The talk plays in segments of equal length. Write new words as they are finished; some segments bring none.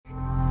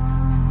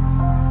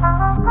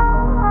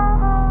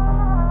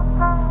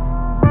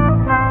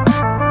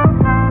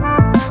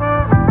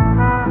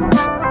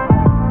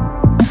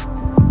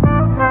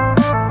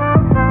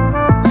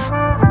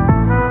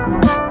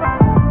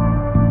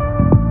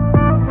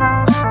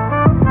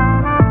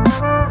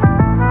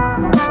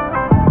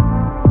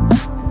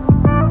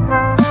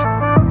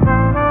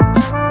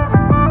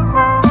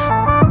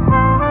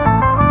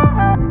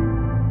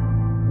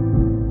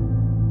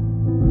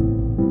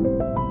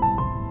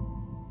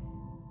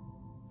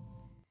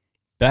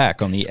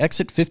Back on the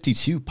Exit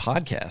 52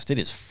 podcast. It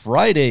is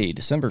Friday,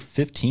 December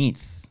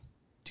 15th,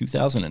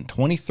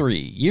 2023.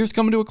 Year's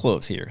coming to a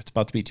close here. It's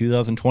about to be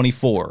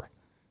 2024.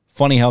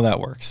 Funny how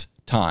that works.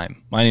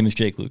 Time. My name is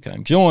Jake Luke.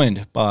 I'm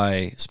joined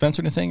by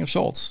Spencer Nathaniel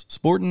Schultz,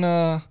 sporting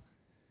an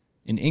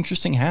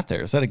interesting hat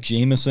there. Is that a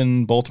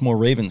Jameson Baltimore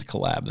Ravens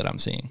collab that I'm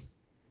seeing?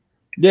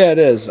 Yeah, it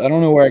is. I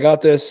don't know where I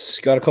got this.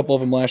 Got a couple of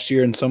them last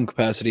year in some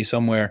capacity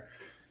somewhere.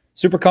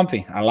 Super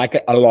comfy. I like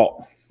it a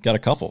lot. Got a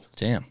couple.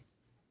 Damn.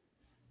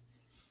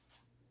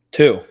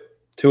 Two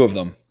of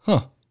them.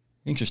 Huh.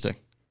 Interesting.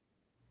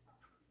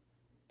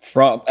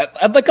 From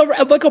at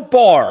like a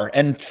bar,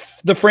 and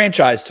the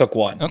franchise took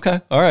one. Okay.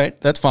 All right.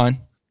 That's fine.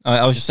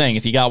 I was just saying,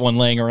 if you got one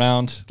laying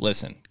around,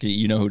 listen,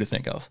 you know who to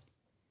think of.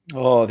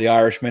 Oh, the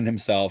Irishman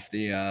himself,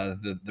 the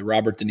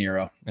Robert De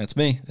Niro. That's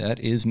me. That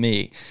is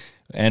me.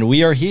 And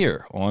we are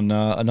here on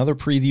another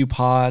preview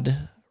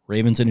pod.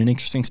 Ravens in an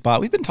interesting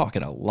spot. We've been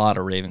talking a lot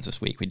of Ravens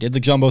this week. We did the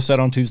jumbo set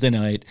on Tuesday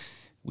night.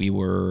 We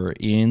were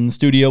in the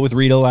studio with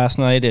Rita last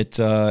night at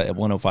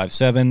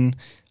 105.7.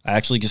 I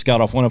actually just got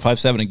off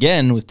 105.7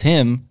 again with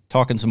Tim,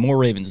 talking some more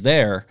Ravens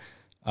there.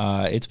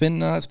 It's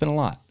been a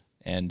lot,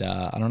 and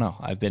I don't know.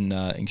 I've been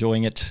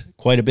enjoying it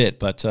quite a bit,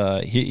 but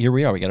here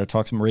we are. We got to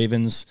talk some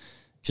Ravens,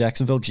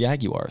 Jacksonville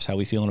Jaguars. How are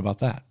we feeling about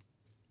that?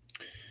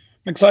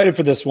 I'm excited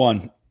for this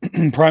one.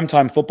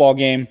 Primetime football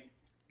game,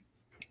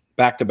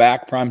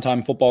 back-to-back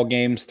primetime football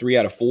games, 3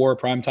 out of 4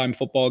 primetime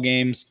football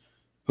games.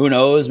 Who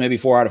knows? Maybe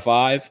 4 out of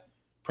 5.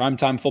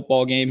 Primetime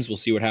football games. We'll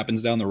see what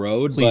happens down the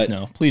road. Please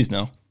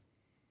no.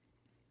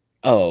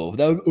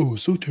 Oh,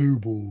 so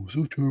terrible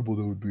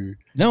that would be.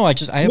 No, I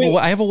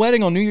have a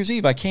wedding on New Year's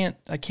Eve. I can't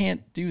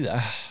do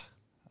that.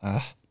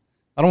 I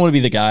don't want to be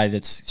the guy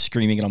that's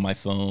screaming it on my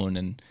phone,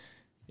 and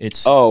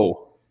it's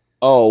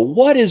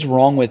what is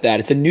wrong with that?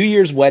 It's a New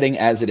Year's wedding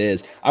as it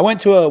is. I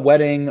went to a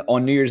wedding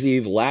on New Year's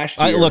Eve last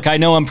year. Look, I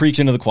know I'm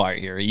preaching to the choir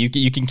here.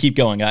 You can keep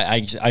going.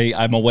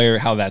 I'm aware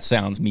how that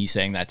sounds, me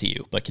saying that to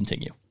you, but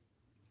continue.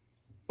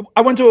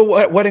 I went to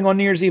a wedding on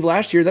New Year's Eve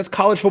last year. That's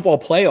college football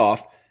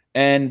playoff.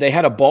 And they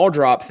had a ball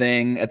drop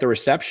thing at the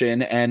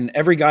reception, and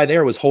every guy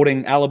there was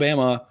holding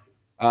Georgia,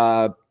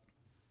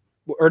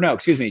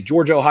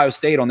 Ohio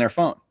State on their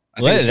phone.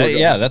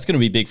 That's going to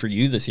be big for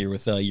you this year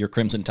with your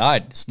Crimson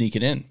Tide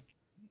sneaking in.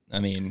 I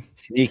mean,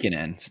 sneaking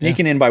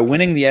in by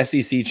winning the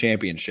SEC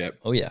championship.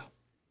 Oh yeah,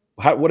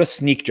 what a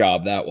sneak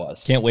job that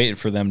was! Can't wait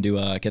for them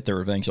to get their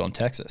revenge on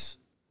Texas.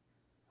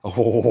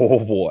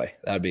 Oh boy,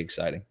 that'd be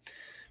exciting.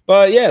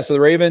 But yeah, so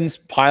the Ravens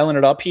piling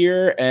it up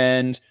here,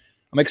 and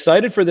I'm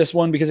excited for this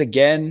one because,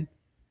 again,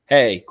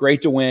 hey,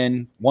 great to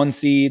win. 1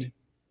 seed,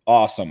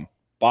 awesome.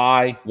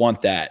 Bye,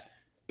 want that.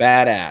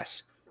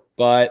 Badass.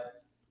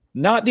 But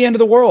not the end of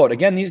the world.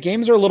 Again, these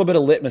games are a little bit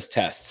of litmus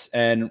tests.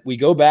 And we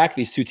go back,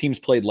 these two teams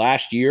played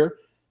last year.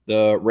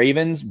 The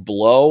Ravens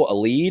blow a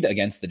lead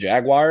against the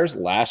Jaguars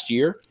last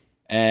year.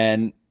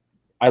 And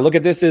I look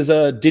at this as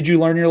a did you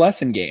learn your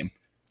lesson game.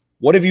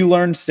 What have you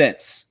learned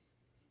since?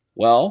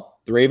 Well,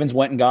 the Ravens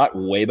went and got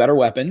way better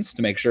weapons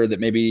to make sure that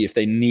maybe if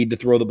they need to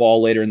throw the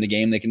ball later in the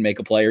game, they can make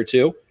a play or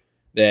two.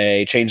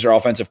 They changed their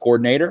offensive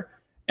coordinator.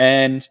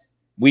 And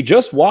we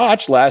just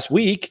watched last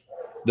week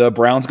the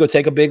Browns go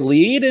take a big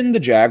lead and the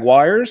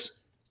Jaguars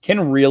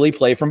can really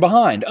play from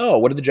behind. Oh,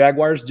 what did the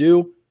Jaguars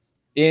do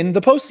in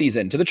the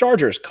postseason to the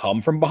Chargers?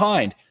 Come from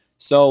behind.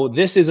 So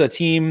this is a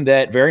team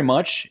that very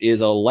much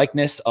is a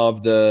likeness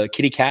of the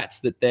kitty cats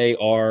that they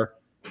are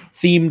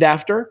themed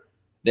after.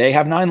 They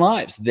have 9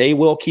 lives. They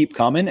will keep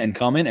coming and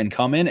coming and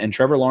coming, and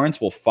Trevor Lawrence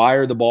will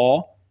fire the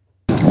ball.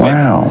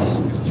 Wow.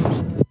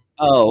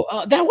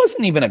 That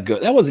wasn't even a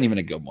good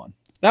one.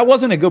 That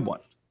wasn't a good one.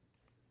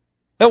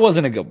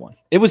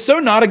 It was so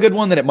not a good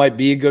one that it might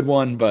be a good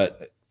one, but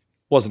it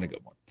wasn't a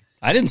good one.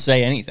 I didn't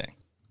say anything.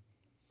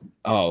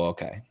 Oh,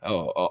 okay.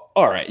 Oh,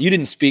 all right. You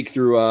didn't speak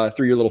through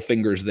your little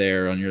fingers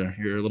there on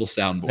your little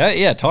soundboard.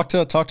 Yeah, talk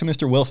to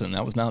Mr. Wilson.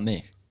 That was not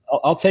me.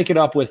 I'll take it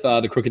up with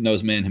the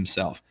crooked-nosed man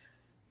himself.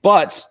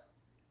 But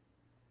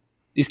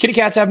these kitty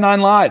cats have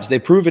 9 lives.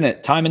 They've proven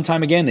it time and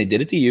time again. They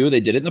did it to you. They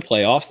did it in the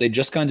playoffs. They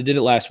just kind of did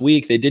it last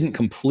week. They didn't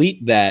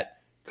complete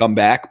that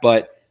comeback,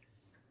 but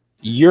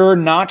you're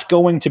not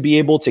going to be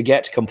able to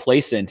get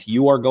complacent.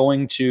 You are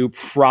going to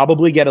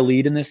probably get a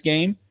lead in this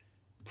game,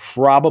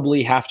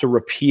 probably have to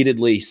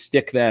repeatedly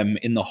stick them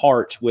in the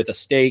heart with a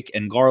steak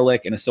and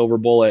garlic and a silver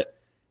bullet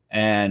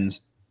and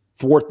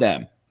thwart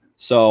them.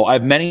 So I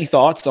have many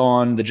thoughts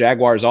on the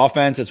Jaguars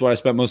offense. That's what I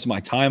spent most of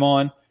my time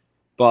on.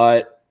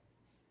 But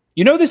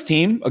you know this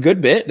team a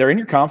good bit. They're in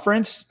your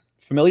conference,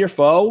 familiar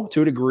foe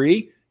to a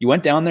degree. You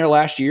went down there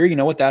last year. You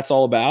know what that's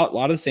all about. A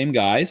lot of the same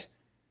guys.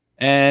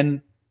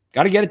 And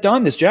got to get it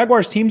done. This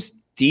Jaguars team's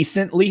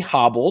decently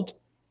hobbled.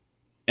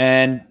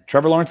 And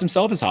Trevor Lawrence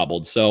himself is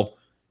hobbled. So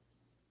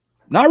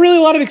not really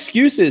a lot of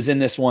excuses in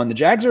this one. The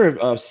Jags are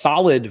a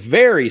solid,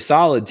 very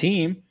solid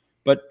team.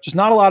 But just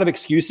not a lot of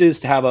excuses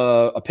to have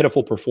a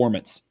pitiful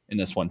performance in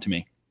this one to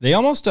me. They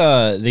almost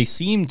they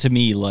seem to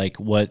me like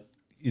the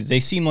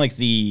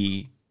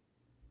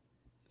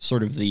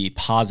sort of the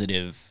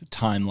positive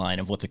timeline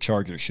of what the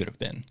Chargers should have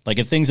been. Like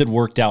if things had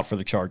worked out for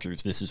the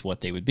Chargers, this is what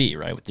they would be,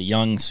 right? With the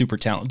young, super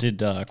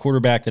talented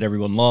quarterback that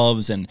everyone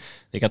loves, and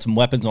they got some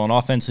weapons on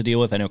offense to deal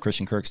with. I know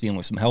Christian Kirk's dealing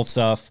with some health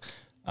stuff.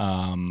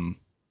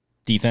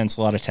 Defense,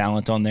 a lot of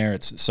talent on there.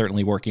 It's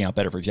certainly working out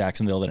better for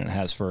Jacksonville than it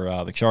has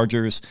for the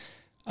Chargers.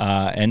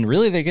 And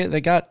really,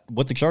 they got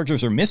what the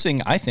Chargers are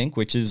missing, I think,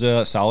 which is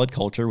a solid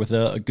culture with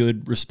a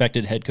good,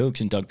 respected head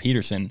coach in Doug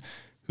Peterson,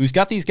 who's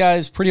got these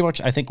guys pretty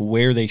much, I think,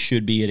 where they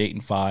should be at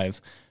 8-5.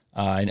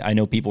 I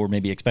know people were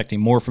maybe expecting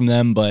more from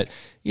them, but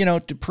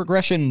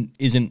progression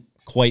isn't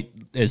quite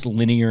as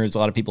linear as a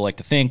lot of people like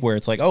to think, where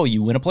it's like, oh,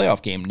 you win a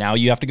playoff game, now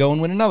you have to go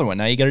and win another one.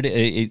 Now you got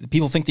to.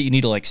 People think that you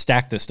need to like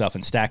stack this stuff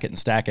and stack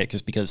it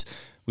just because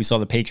we saw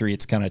the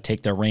Patriots kind of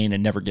take their reign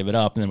and never give it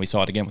up, and then we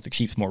saw it again with the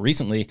Chiefs more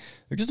recently.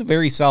 They're just a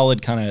very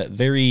solid, kind of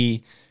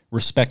very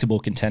respectable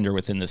contender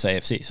within this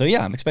AFC. So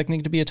yeah, I'm expecting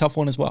it to be a tough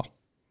one as well.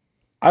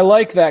 I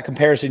like that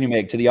comparison you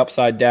make to the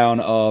upside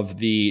down of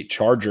the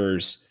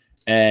Chargers,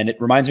 and it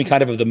reminds me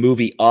kind of the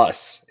movie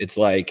Us. It's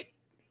like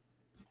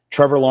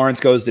Trevor Lawrence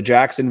goes to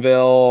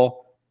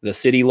Jacksonville, the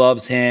city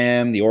loves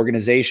him, the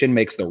organization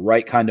makes the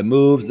right kind of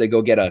moves. They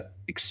go get a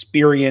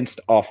experienced,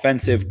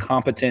 offensive,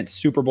 competent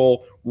Super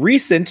Bowl,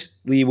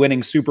 recently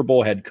winning Super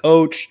Bowl head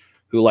coach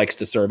who likes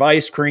to serve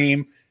ice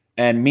cream.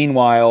 And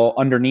meanwhile,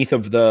 underneath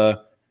of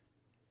the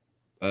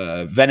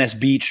Venice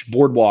Beach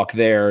boardwalk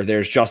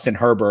there's Justin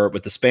Herbert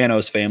with the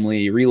Spanos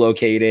family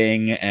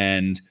relocating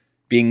and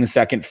being the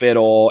second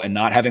fiddle and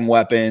not having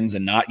weapons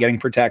and not getting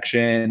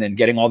protection and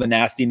getting all the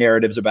nasty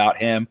narratives about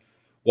him,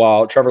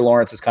 while Trevor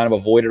Lawrence has kind of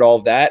avoided all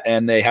of that,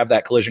 and they have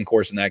that collision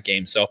course in that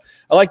game. So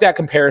I like that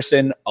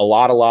comparison a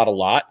lot.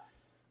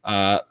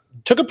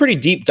 Took a pretty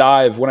deep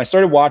dive when I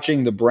started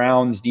watching the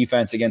Browns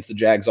defense against the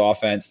Jags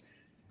offense.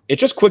 It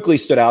just quickly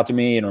stood out to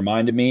me and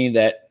reminded me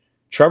that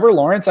Trevor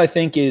Lawrence, I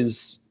think,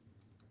 is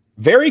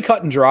very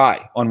cut and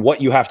dry on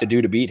what you have to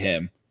do to beat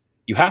him.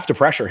 You have to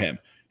pressure him.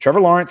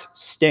 Trevor Lawrence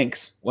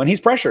stinks when he's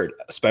pressured,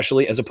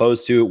 especially as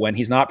opposed to when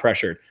he's not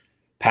pressured.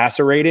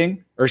 Passing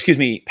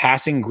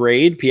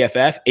grade,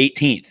 PFF,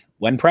 18th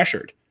when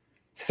pressured.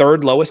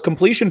 Third lowest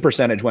completion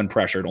percentage when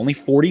pressured, only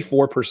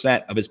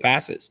 44% of his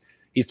passes.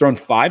 He's thrown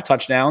 5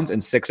 touchdowns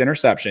and 6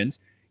 interceptions.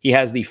 He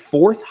has the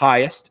 4th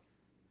highest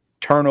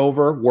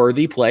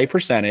turnover-worthy play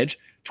percentage.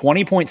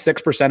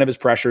 20.6% of his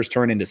pressures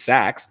turn into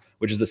sacks,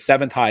 which is the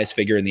 7th highest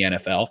figure in the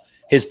NFL.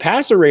 His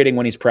passer rating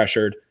when he's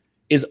pressured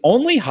is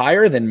only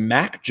higher than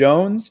Mac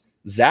Jones,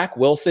 Zach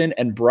Wilson,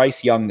 and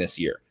Bryce Young this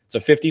year. So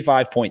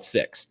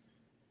 55.6.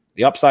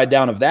 The upside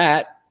down of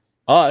that,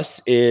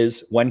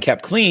 is when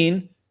kept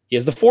clean, he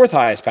has the 4th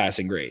highest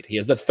passing grade. He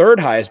has the 3rd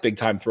highest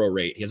big-time throw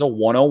rate. He has a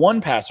 101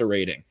 passer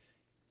rating,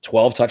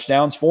 12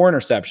 touchdowns, 4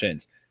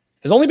 interceptions.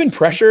 Has only been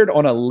pressured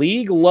on a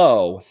league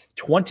low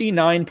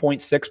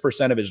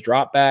 29.6% of his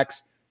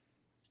dropbacks.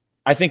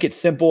 I think it's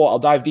simple. I'll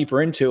dive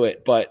deeper into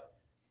it, but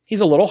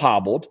he's a little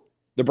hobbled.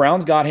 The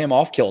Browns got him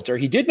off kilter.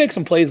 He did make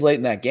some plays late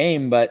in that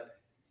game, but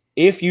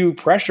if you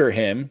pressure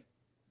him,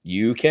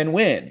 you can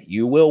win.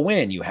 You will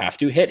win. You have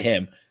to hit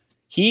him.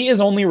 He is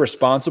only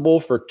responsible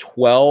for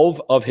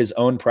 12 of his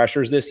own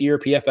pressures this year.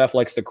 PFF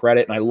likes to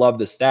credit, and I love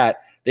the stat.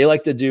 They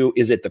like to do,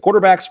 is it the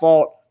quarterback's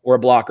fault or a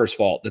blocker's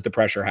fault that the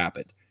pressure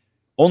happened?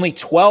 Only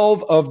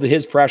 12 of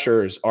his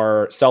pressures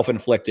are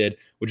self-inflicted,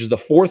 which is the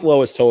 4th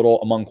lowest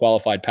total among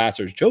qualified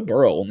passers. Joe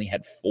Burrow only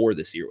had 4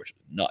 this year, which is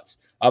nuts.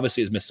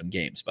 Obviously, has missed some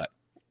games. But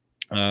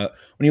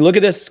when you look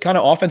at this kind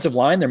of offensive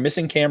line, they're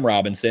missing Cam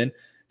Robinson.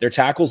 Their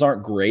tackles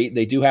aren't great.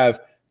 They do have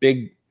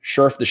big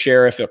Scherf the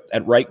Sheriff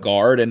at right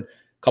guard and a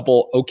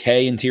couple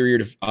okay interior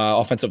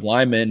offensive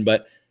linemen,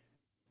 but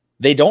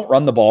they don't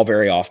run the ball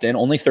very often,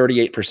 only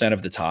 38%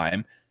 of the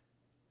time.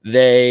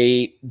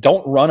 They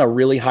don't run a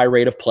really high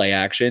rate of play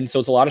action, so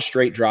it's a lot of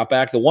straight drop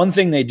back. The one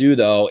thing they do,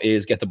 though,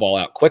 is get the ball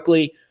out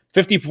quickly.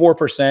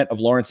 54% of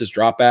Lawrence's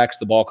dropbacks,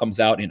 the ball comes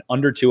out in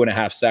under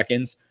 2.5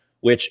 seconds,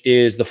 which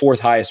is the 4th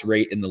highest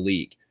rate in the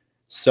league.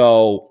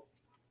 So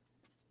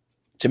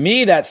to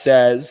me, that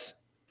says,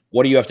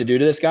 what do you have to do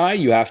to this guy?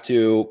 You have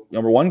to,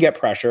 number one, get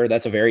pressure.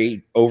 That's a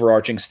very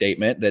overarching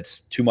statement.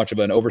 That's too much of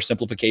an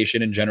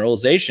oversimplification and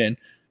generalization,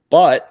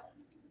 but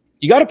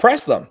you got to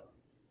press them.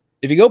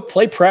 If you go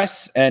play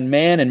press and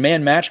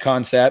man match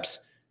concepts,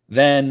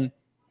 then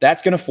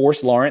that's going to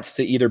force Lawrence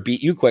to either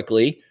beat you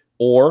quickly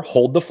or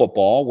hold the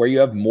football where you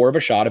have more of a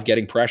shot of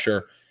getting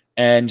pressure.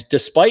 And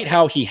despite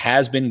how he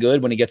has been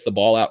good when he gets the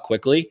ball out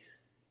quickly,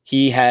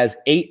 he has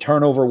 8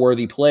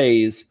 turnover-worthy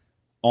plays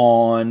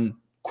on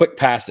quick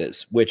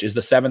passes, which is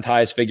the 7th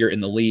highest figure in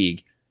the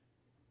league.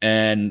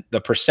 And the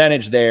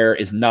percentage there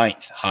is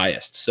 9th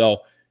highest.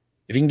 So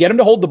if you can get him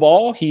to hold the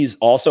ball, he's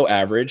also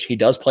average. He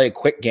does play a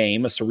quick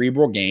game, a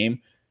cerebral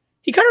game.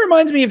 He kind of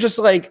reminds me of just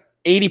like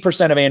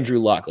 80% of Andrew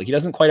Luck. Like he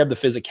doesn't quite have the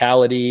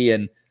physicality,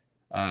 and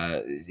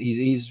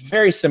he's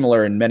very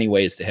similar in many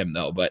ways to him,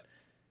 though. But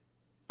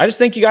I just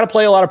think you got to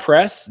play a lot of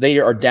press. They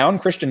are down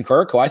Christian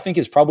Kirk, who I think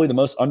is probably the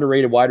most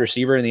underrated wide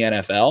receiver in the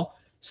NFL.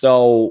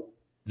 So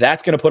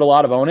that's going to put a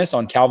lot of onus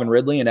on Calvin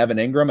Ridley and Evan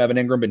Ingram. Evan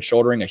Ingram been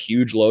shouldering a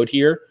huge load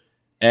here.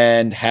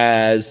 and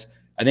has,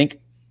 I think,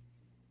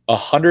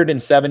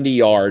 170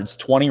 yards,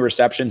 20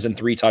 receptions, and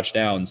 3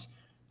 touchdowns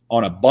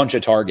on a bunch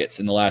of targets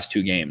in the last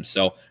 2 games.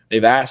 So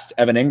they've asked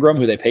Evan Ingram,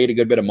 who they paid a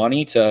good bit of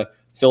money, to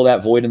fill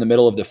that void in the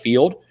middle of the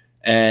field,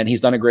 and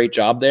he's done a great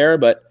job there.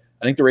 But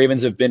I think the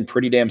Ravens have been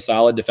pretty damn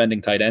solid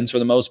defending tight ends for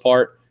the most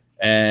part.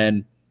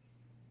 And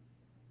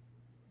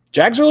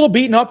Jags are a little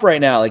beaten up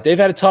right now. Like, they've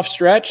had a tough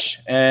stretch,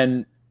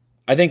 and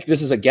I think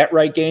this is a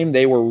get-right game.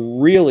 They were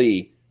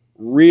really,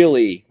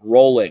 really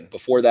rolling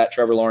before that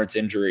Trevor Lawrence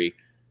injury.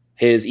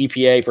 His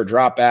EPA per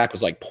drop back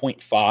was like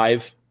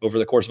 0.5 over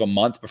the course of a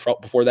month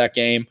before that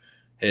game.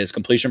 His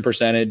completion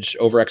percentage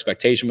over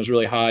expectation was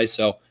really high.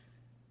 So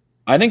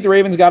I think the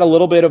Ravens got a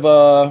little bit of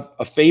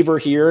a favor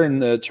here in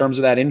the terms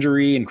of that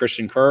injury, and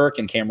Christian Kirk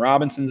and Cam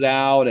Robinson's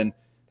out, and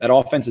that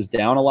offense is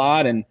down a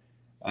lot. And,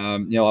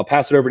 I'll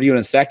pass it over to you in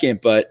a second,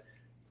 but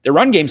their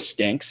run game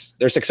stinks.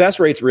 Their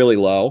success rate's really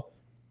low.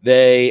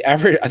 They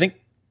average, I think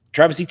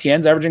Travis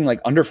Etienne's averaging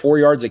like under 4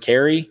 yards a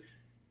carry.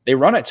 They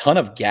run a ton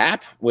of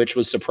gap, which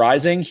was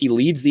surprising. He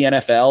leads the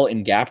NFL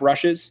in gap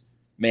rushes,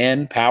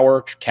 man,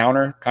 power,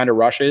 counter kind of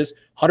rushes,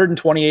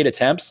 128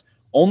 attempts.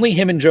 Only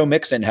him and Joe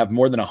Mixon have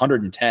more than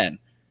 110.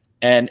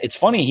 And it's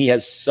funny, he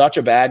has such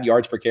a bad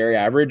yards per carry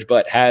average,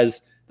 but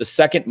has the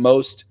second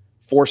most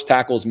forced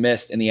tackles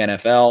missed in the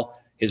NFL.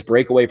 His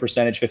breakaway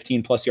percentage,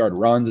 15-plus yard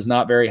runs, is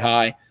not very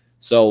high.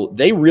 So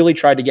they really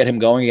tried to get him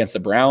going against the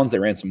Browns. They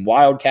ran some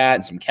wildcat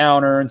and some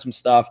counter and some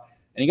stuff,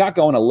 and he got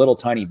going a little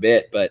tiny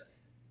bit. But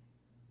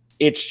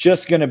it's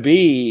just going to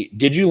be,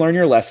 did you learn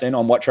your lesson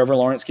on what Trevor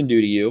Lawrence can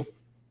do to you?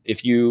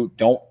 If you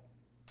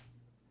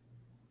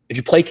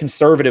play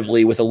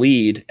conservatively with a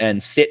lead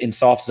and sit in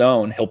soft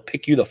zone, he'll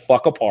pick you the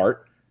fuck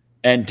apart.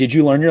 And did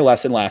you learn your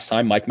lesson last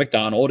time? Mike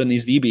McDonald and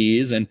these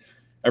DBs and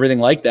everything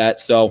like that.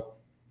 So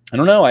I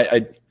don't know.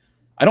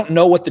 I don't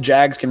know what the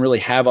Jags can really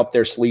have up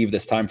their sleeve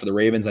this time for the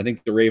Ravens. I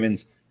think the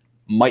Ravens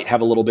might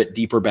have a little bit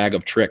deeper bag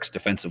of tricks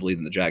defensively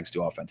than the Jags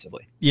do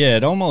offensively. Yeah,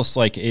 it almost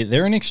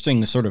they're an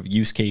interesting sort of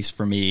use case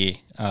for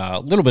me. A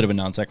little bit of a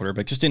non sequitur,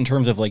 but just in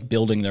terms of like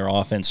building their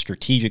offense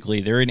strategically,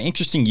 they're an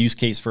interesting use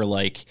case for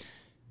like,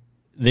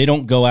 they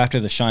don't go after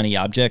the shiny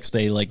objects.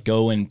 They like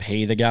go and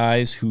pay the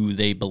guys who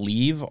they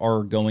believe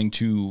are going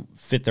to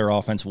fit their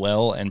offense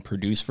well and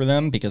produce for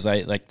them, because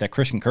I like that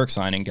Christian Kirk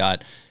signing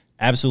got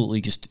absolutely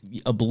just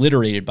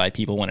obliterated by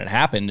people when it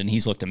happened, and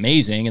he's looked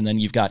amazing. And then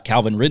you've got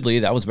Calvin Ridley.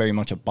 That was very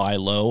much a buy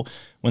low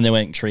when they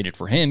went and traded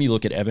for him. You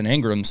look at Evan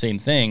Ingram, same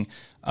thing.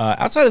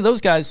 Outside of those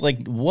guys,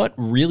 like, what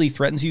really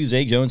threatens you?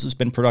 Zay Jones has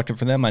been productive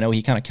for them. I know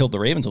he kind of killed the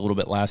Ravens a little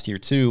bit last year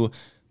too.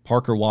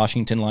 Parker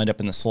Washington lined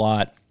up in the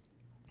slot.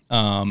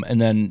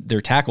 And then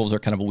their tackles are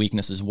kind of a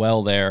weakness as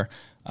well there.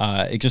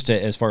 It just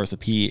as far as the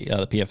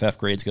PFF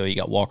grades go, you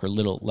got Walker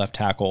Little left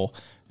tackle,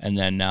 and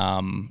then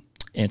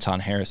Anton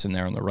Harrison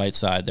there on the right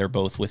side. They're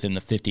both within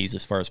the 50s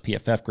as far as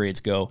PFF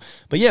grades go.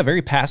 But yeah,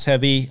 very pass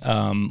heavy.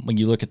 When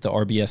you look at the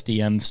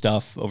RBSDM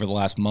stuff over the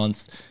last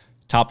month,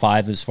 top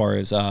 5 as far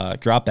as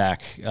drop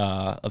back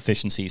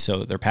efficiency.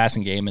 So their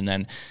passing game, and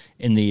then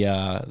in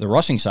the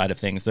rushing side of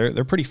things,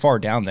 they're pretty far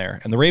down there.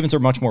 And the Ravens are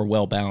much more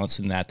well balanced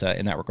in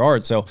that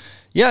regard. So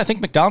yeah, I think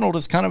McDonald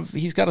is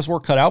he's got his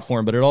work cut out for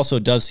him. But it also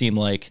does seem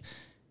like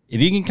if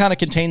you can kind of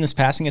contain this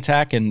passing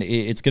attack, and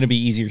it's going to be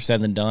easier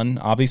said than done,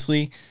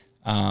 obviously.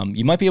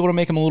 You might be able to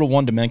make them a little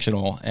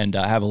one-dimensional and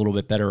have a little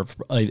bit better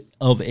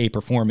of a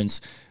performance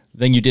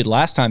than you did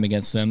last time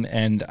against them.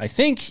 And I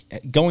think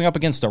going up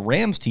against a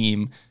Rams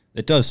team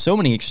that does so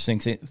many interesting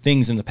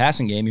things in the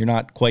passing game, you're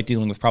not quite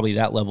dealing with probably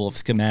that level of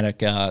schematic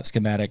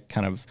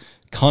kind of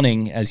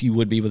cunning as you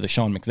would be with a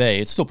Sean McVay.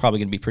 It's still probably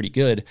going to be pretty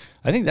good.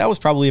 I think that was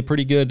probably a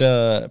pretty good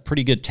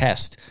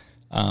test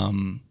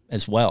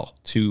as well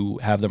to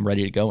have them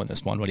ready to go in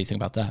this one. What do you think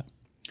about that?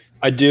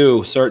 I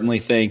do certainly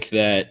think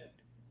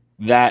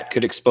that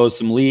could expose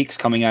some leaks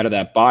coming out of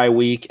that bye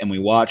week, and we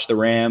watch the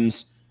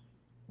Rams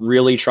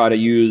really try to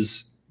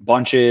use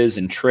bunches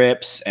and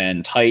trips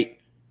and tight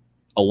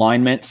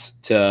alignments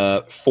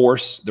to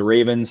force the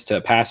Ravens to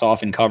pass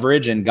off in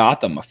coverage, and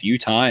got them a few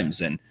times.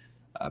 And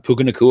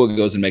Puka Nacua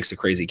goes and makes a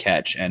crazy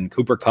catch, and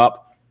Cooper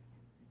Kupp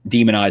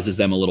demonizes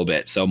them a little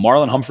bit. So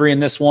Marlon Humphrey in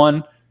this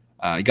one,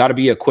 got to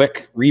be a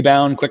quick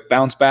rebound, quick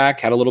bounce back.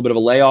 Had a little bit of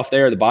a layoff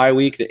there, the bye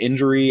week, the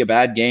injury, a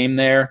bad game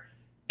there.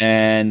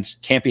 And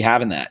can't be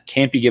having that.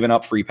 Can't be giving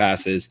up free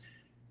passes.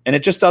 And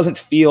it just doesn't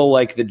feel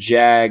like the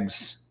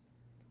Jags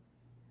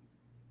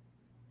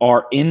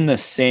are in the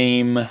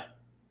same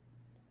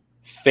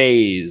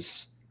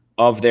phase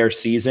of their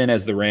season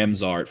as the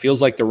Rams are. It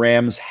feels like the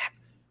Rams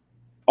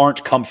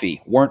weren't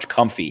comfy,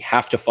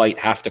 have to fight,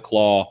 have to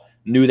claw,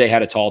 knew they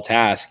had a tall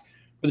task.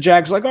 But the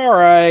Jags are like, all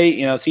right,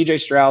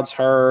 CJ Stroud's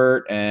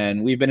hurt,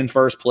 and we've been in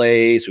first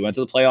place. We went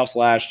to the playoffs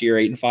last year.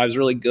 8-5 is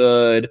really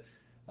good.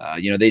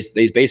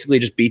 They basically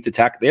just beat the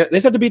Tech. They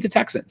just have to beat the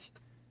Texans.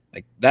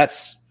 Like,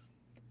 that's,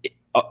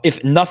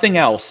 if nothing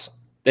else,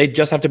 they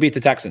just have to beat the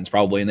Texans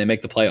probably, and they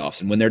make the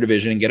playoffs and win their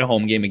division and get a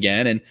home game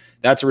again. And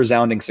that's a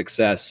resounding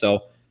success.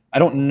 So I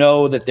don't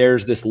know that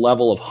there's this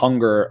level of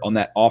hunger on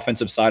that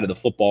offensive side of the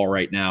football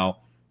right now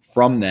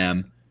from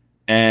them.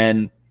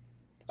 And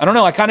I don't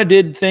know. I kind of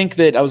did think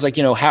that I was like,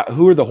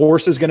 who are the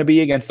horses going to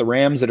be against the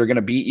Rams that are going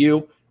to beat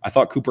you? I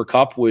thought Cooper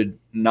Kupp would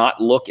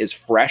not look as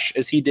fresh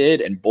as he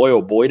did. And boy,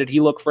 oh boy, did he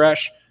look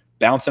fresh.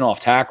 Bouncing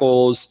off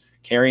tackles,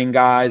 carrying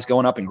guys,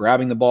 going up and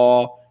grabbing the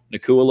ball.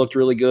 Nakua looked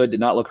really good, did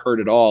not look hurt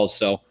at all.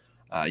 So,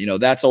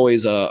 that's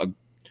always a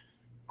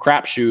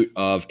crapshoot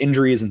of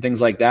injuries and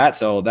things like that.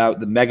 So that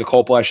the mega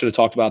culpa, I should have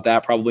talked about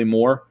that probably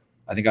more.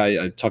 I think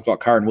I talked about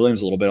Kyren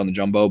Williams a little bit on the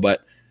jumbo,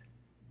 but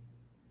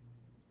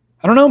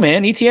I don't know,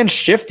 man. ETN's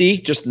shifty,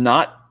 just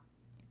not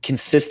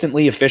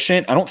consistently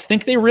efficient. I don't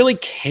think they really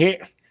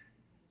care.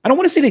 I don't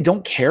want to say they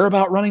don't care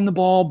about running the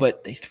ball,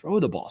 but they throw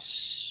the ball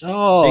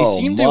so They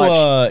seem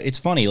much. to, it's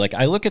funny. Like,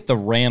 I look at the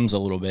Rams a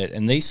little bit,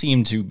 and they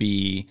seem to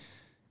be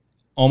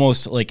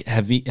almost like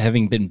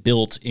having been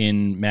built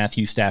in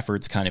Matthew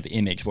Stafford's kind of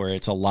image, where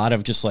it's a lot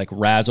of just like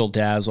razzle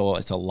dazzle.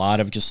 It's a lot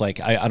of just like,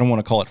 I don't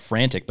want to call it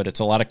frantic, but it's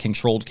a lot of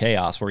controlled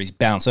chaos where he's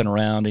bouncing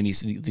around and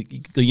he's,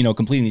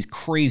 completing these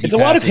crazy It's a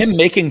lot of him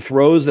making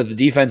throws that the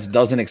defense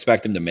doesn't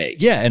expect him to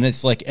make. Yeah. And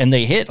it's like, and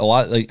they hit a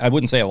lot. Like, I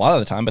wouldn't say a lot of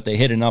the time, but they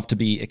hit enough to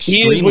be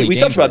extremely We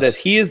talked about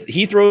dangerous. this.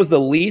 He throws the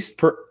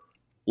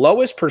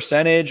lowest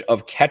percentage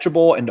of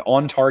catchable and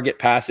on-target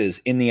passes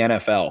in the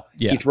NFL.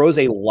 Yeah. He throws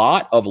a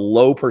lot of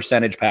low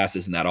percentage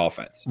passes in that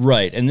offense.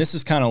 Right. And this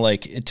is kind of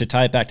like, to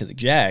tie it back to the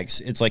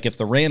Jags, it's like if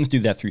the Rams do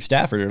that through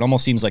Stafford, it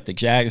almost seems like the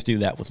Jags do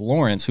that with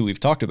Lawrence, who we've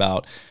talked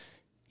about.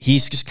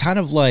 He's just kind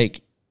of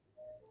like,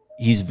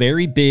 he's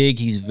very big.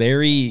 He's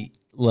very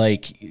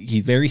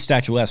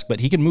statuesque, but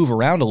he can move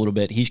around a little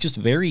bit. He's just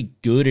very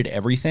good at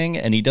everything,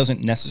 and he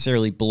doesn't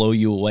necessarily blow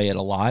you away at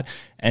a lot.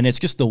 And it's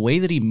just the way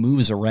that he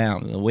moves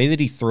around, the way that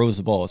he throws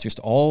the ball. It's just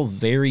all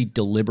very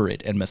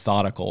deliberate and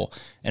methodical.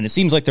 And it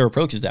seems like their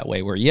approach is that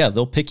way, where, yeah,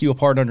 they'll pick you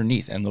apart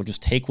underneath, and they'll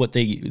just take what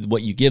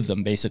you give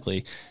them,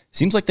 basically.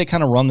 Seems like they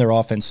kind of run their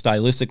offense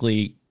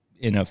stylistically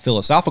in a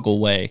philosophical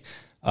way,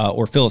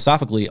 or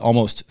philosophically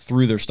almost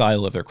through their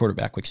style of their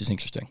quarterback, which is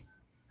interesting.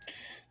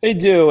 They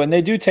do, and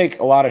they do take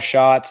a lot of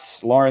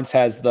shots. Lawrence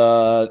has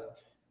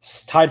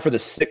tied for the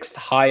 6th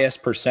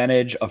highest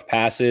percentage of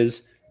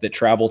passes that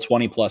travel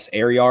 20-plus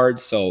air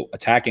yards, so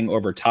attacking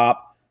over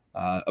top,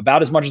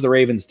 about as much as the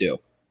Ravens do.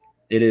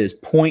 It is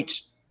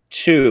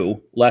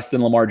 0.2 less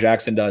than Lamar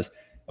Jackson does.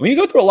 And when you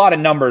go through a lot of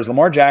numbers,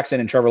 Lamar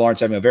Jackson and Trevor Lawrence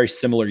having a very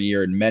similar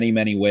year in many,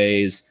 many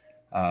ways.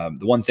 The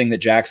one thing that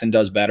Jackson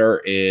does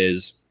better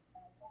is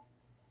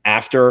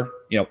after,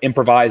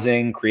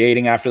 improvising,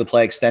 creating after the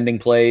play, extending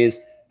plays,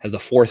 has the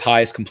 4th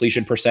highest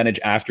completion percentage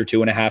after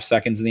 2.5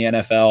 seconds in the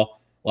NFL.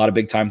 A lot of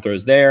big time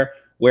throws there.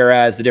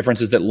 Whereas the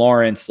difference is that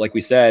Lawrence, like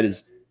we said,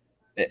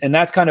 and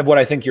that's kind of what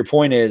I think your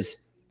point is,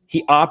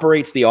 he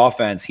operates the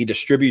offense. He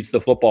distributes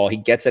the football. He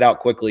gets it out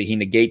quickly. He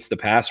negates the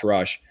pass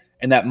rush.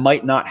 And that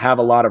might not have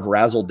a lot of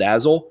razzle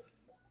dazzle,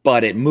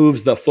 but it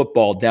moves the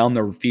football down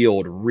the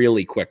field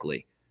really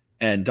quickly.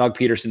 And Doug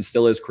Peterson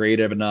still is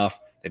creative enough.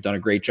 They've done a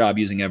great job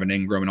using Evan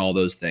Ingram and all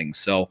those things.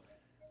 So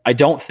I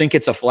don't think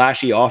it's a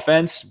flashy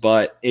offense,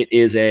 but it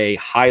is a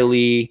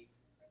highly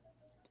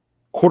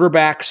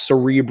quarterback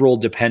cerebral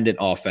dependent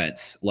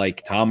offense,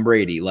 like Tom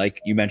Brady,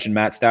 like you mentioned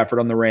Matt Stafford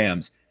on the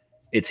Rams.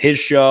 It's his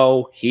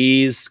show.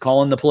 He's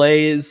calling the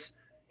plays.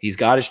 He's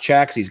got his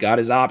checks. He's got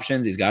his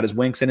options. He's got his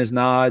winks and his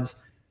nods.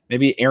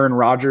 Maybe Aaron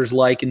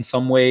Rodgers-like in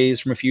some ways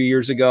from a few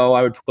years ago,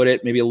 I would put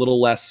it. Maybe a little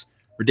less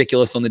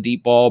ridiculous on the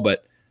deep ball,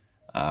 but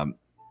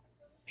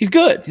he's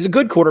good. He's a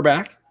good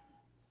quarterback.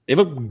 They have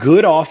a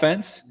good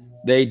offense.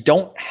 They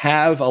don't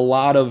have a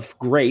lot of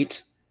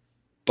great,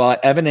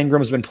 but Evan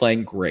Ingram has been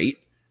playing great.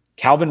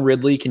 Calvin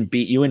Ridley can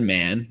beat you in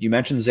man. You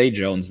mentioned Zay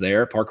Jones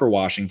there. Parker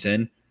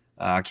Washington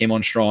came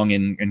on strong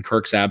in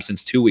Kirk's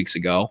absence 2 weeks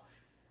ago.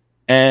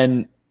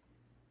 And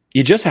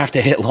you just have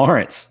to hit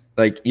Lawrence.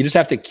 Like, you just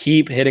have to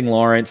keep hitting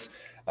Lawrence.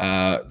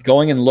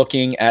 Going and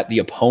looking at the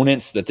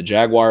opponents that the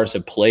Jaguars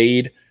have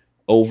played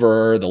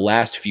over the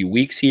last few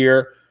weeks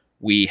here,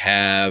 we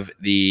have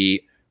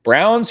the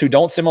Browns, who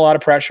don't sim a lot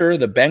of pressure,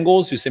 the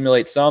Bengals, who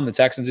simulate some, the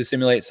Texans, who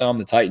simulate some,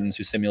 the Titans,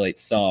 who simulate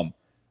some.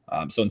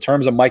 So in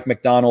terms of Mike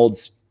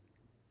McDonald's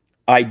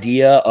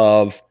idea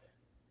of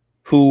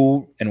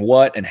who and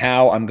what and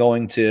how I'm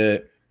going to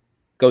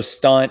go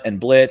stunt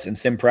and blitz and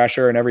sim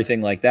pressure and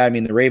everything like that, I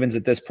mean, the Ravens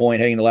at this point,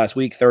 heading into last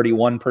week,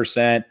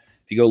 31%. If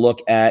you go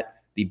look at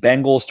the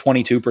Bengals,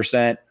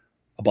 22%,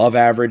 above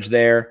average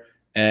there.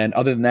 And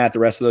other than that, the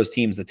rest of those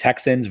teams, the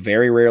Texans,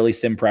 very rarely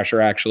sim pressure,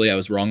 actually. I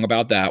was wrong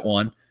about that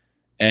one.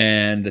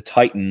 And the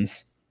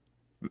Titans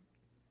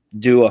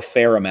do a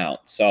fair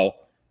amount. So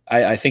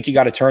I think you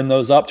got to turn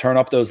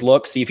up those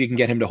looks, see if you can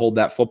get him to hold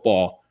that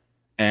football.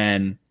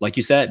 And like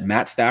you said,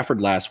 Matt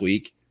Stafford last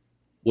week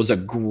was a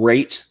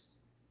great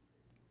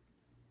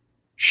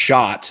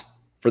shot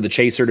for the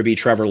chaser to be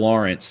Trevor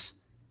Lawrence,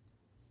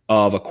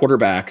 of a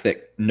quarterback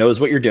that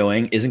knows what you're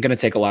doing, isn't going to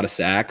take a lot of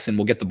sacks, and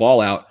will get the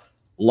ball out.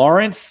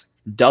 Lawrence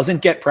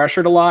doesn't get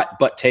pressured a lot,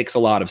 but takes a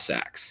lot of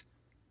sacks.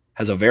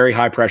 Has a very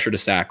high pressure to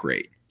sack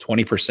rate.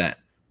 20%.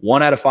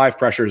 1 out of 5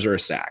 pressures are a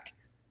sack.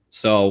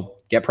 So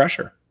get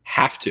pressure.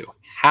 Have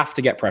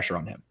to get pressure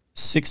on him.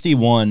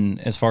 61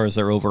 as far as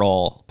their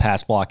overall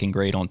pass blocking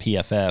grade on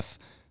PFF,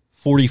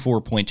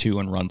 44.2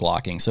 in run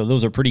blocking. So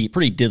those are pretty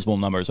dismal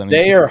numbers. I mean,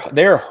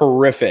 they are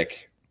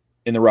horrific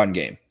in the run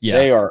game. Yeah.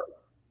 They are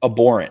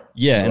abhorrent.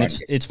 Yeah, and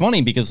it's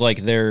funny because like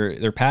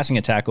their passing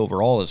attack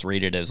overall is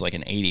rated as like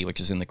an 80,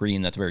 which is in the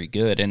green. That's very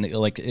good, and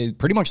like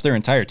pretty much their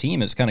entire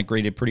team is kind of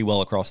graded pretty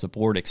well across the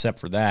board, except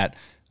for that.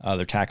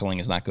 Their tackling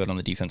is not good on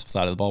the defensive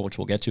side of the ball, which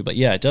we'll get to. But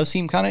yeah, it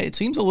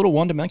seems a little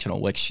one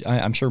dimensional, which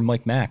I'm sure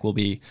Mike Mack will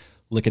be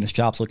licking his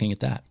chops looking at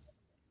that.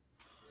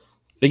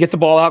 They get the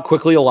ball out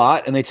quickly a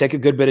lot, and they take a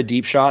good bit of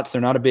deep shots.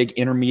 They're not a big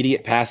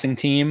intermediate passing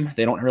team.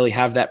 They don't really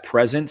have that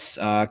presence.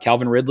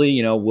 Calvin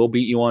Ridley, will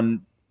beat you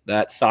on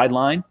that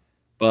sideline.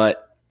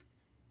 But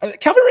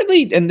Calvin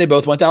Ridley, and they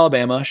both went to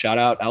Alabama. Shout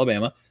out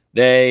Alabama.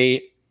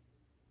 They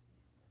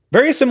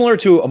very similar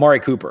to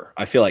Amari Cooper,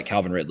 I feel like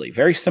Calvin Ridley.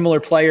 Very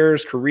similar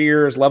players,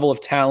 careers, level of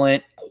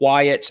talent,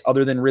 quiet,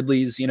 other than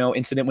Ridley's,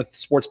 incident with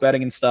sports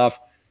betting and stuff.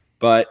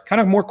 But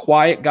kind of more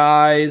quiet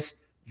guys,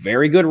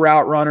 very good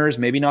route runners,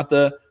 maybe not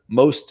the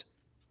most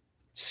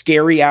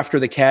scary after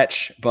the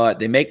catch, but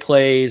they make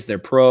plays. They're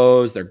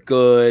pros. They're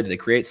good. They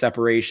create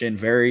separation.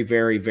 Very,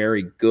 very,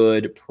 very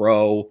good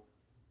pro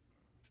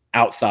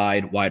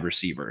outside wide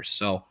receivers.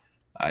 So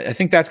I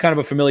think that's kind of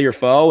a familiar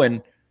foe.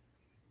 And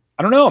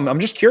I don't know. I'm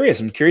just curious.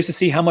 I'm curious to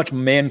see how much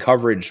man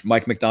coverage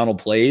Mike Macdonald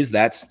plays.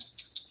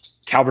 That's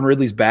Calvin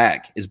Ridley's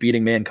bag, is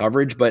beating man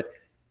coverage. But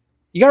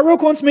you got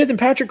Roquan Smith and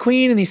Patrick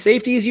Queen and these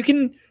safeties. You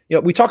can,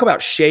 we talk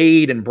about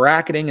shade and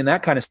bracketing and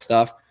that kind of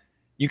stuff.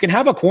 You can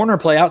have a corner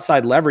play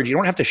outside leverage. You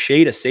don't have to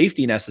shade a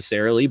safety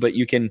necessarily, but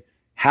you can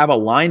have a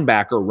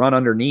linebacker run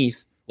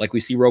underneath like we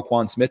see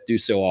Roquan Smith do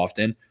so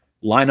often,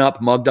 line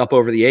up, mugged up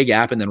over the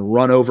A-gap, and then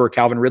run over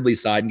Calvin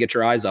Ridley's side and get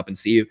your eyes up and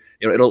see,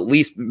 it'll at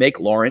least make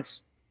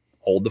Lawrence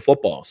hold the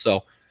football.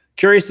 So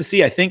curious to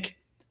see. I think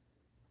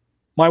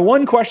my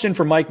one question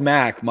for Mike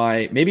Mack,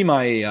 my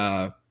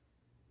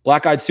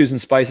Black-Eyed Susan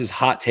Spice's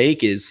hot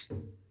take is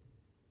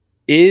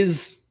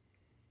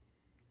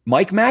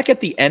Mike Mack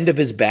at the end of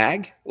his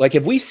bag? Like,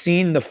 have we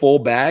seen the full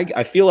bag?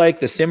 I feel like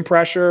the sim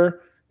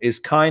pressure is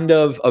kind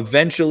of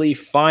eventually,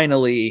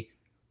 finally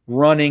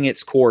running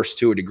its course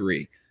to a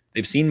degree.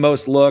 They've seen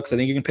most looks. I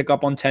think you can pick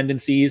up on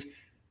tendencies.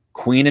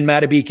 Queen and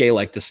Matabike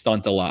like to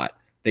stunt a lot.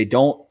 They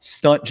don't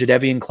stunt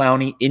Jadeveon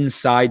Clowney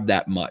inside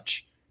that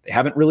much. They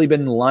haven't really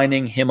been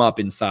lining him up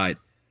inside.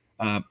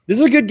 This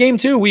is a good game,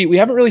 too. We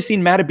haven't really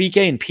seen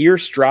Matabike and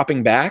Pierce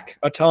dropping back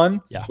a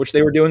ton, which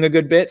they were doing a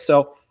good bit.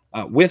 So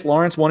with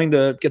Lawrence wanting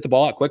to get the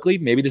ball out quickly,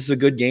 maybe this is a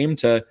good game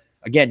to,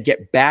 again,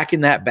 get back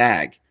in that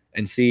bag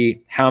and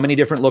see how many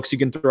different looks you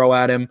can throw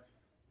at him,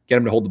 get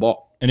him to hold the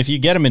ball. And if you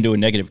get them into a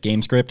negative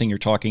game script and you're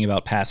talking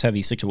about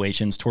pass-heavy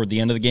situations toward the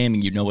end of the game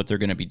and you know what they're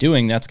going to be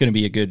doing, that's going to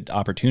be a good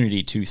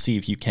opportunity to see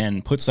if you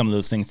can put some of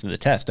those things to the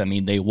test. I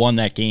mean, they won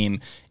that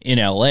game in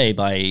L.A.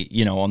 by,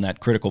 on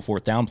that critical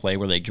fourth down play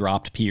where they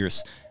dropped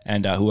Pierce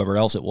and whoever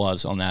else it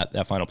was on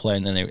that final play,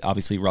 and then they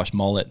obviously rushed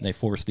Mullet and they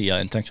forced the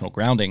intentional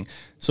grounding.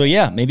 So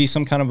yeah, maybe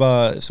some kind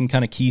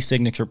of key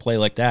signature play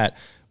like that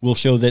will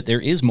show that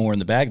there is more in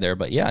the bag there.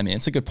 But yeah, I mean,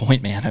 it's a good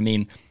point, man. I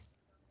mean,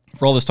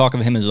 for all this talk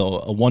of him as a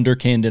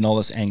wonderkind and all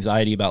this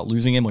anxiety about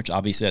losing him, which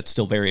obviously that's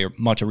still very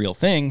much a real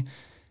thing,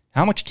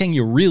 how much can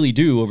you really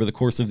do over the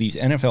course of these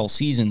NFL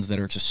seasons that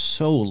are just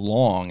so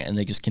long and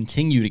they just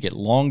continue to get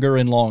longer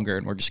and longer,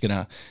 and we're just going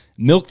to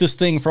milk this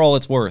thing for all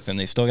it's worth, and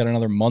they still got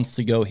another month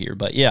to go here.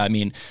 But yeah, I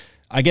mean,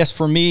 I guess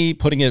for me,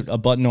 putting a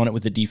button on it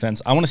with the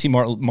defense, I want to see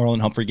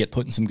Marlon Humphrey get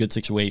put in some good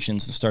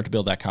situations and start to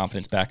build that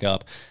confidence back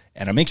up.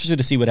 And I'm interested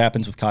to see what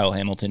happens with Kyle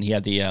Hamilton. He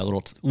had the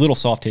little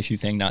soft tissue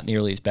thing, not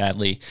nearly as bad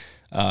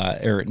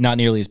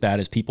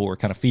as people were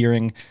kind of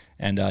fearing.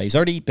 And he's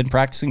already been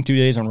practicing 2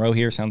 days in a row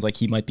here. Sounds like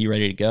he might be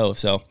ready to go.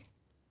 So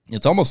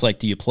it's almost like,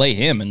 do you play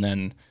him and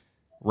then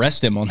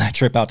rest him on that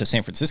trip out to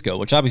San Francisco,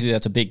 which obviously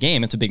that's a big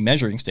game. It's a big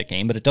measuring stick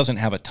game, but it doesn't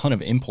have a ton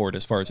of import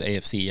as far as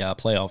AFC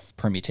playoff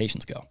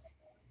permutations go.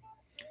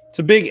 It's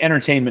a big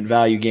entertainment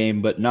value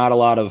game, but not a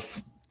lot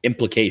of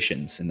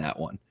implications in that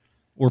one.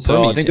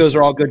 So I think those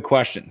are all good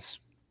questions.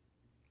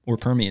 Or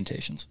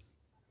permutations.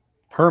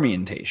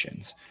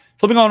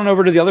 Flipping on and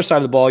over to the other side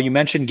of the ball, you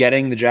mentioned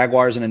getting the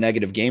Jaguars in a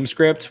negative game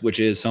script, which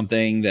is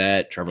something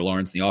that Trevor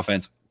Lawrence and the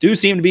offense do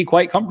seem to be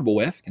quite comfortable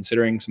with,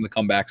 considering some of the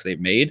comebacks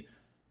they've made,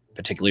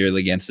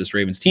 particularly against this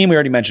Ravens team. We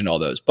already mentioned all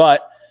those.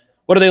 But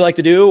what do they like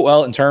to do?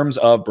 Well, in terms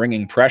of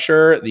bringing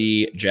pressure,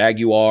 the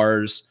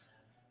Jaguars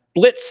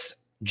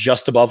blitz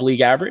just above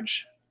league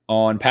average.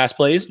 On pass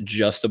plays,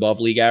 just above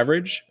league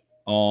average.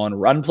 On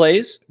run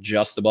plays,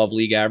 just above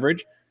league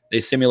average. They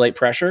simulate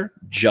pressure,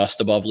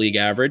 just above league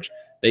average.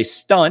 They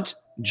stunt,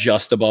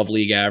 just above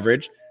league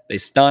average. They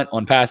stunt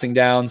on passing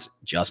downs,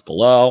 just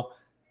below.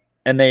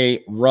 And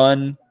they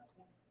run,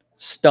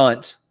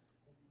 stunt,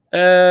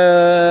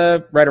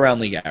 right around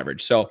league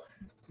average. So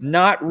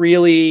not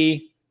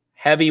really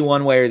heavy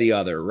one way or the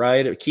other,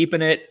 right?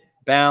 Keeping it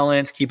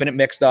balanced, keeping it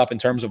mixed up in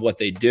terms of what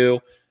they do.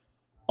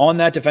 On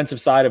that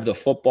defensive side of the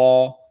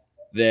football,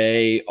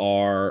 they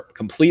are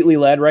completely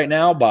led right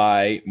now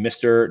by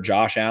Mr.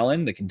 Josh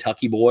Allen, the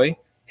Kentucky boy,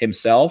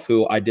 himself,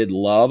 who I did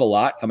love a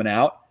lot coming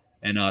out,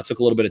 and took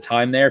a little bit of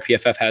time there.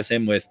 PFF has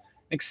him with,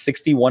 I think,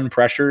 61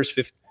 pressures,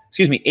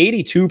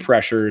 82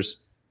 pressures.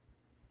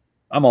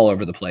 I'm all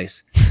over the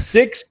place.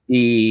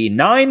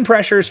 69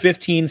 pressures,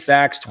 15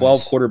 sacks,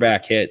 12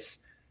 quarterback hits,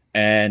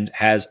 and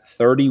has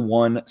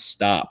 31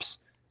 stops.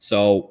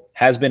 So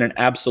has been an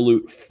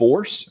absolute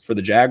force for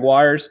the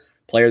Jaguars.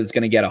 Player that's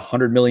going to get a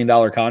 $100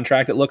 million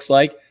contract, it looks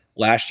like.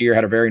 Last year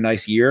had a very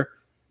nice year.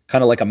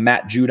 Kind of like a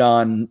Matt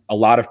Judon, a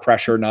lot of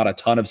pressure, not a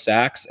ton of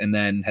sacks, and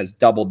then has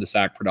doubled the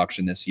sack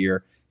production this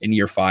year in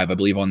year 5, I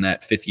believe, on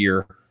that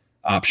 5th-year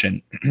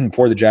option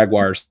for the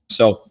Jaguars.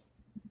 So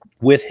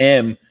with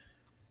him,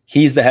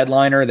 he's the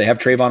headliner. They have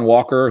Trayvon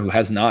Walker, who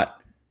has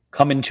not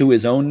come into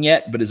his own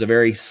yet, but is a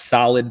very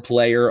solid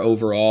player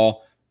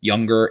overall,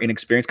 younger,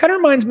 inexperienced. Kind of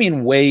reminds me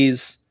in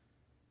ways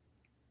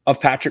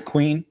of Patrick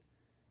Queen,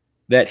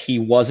 that he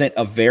wasn't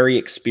a very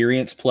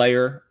experienced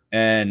player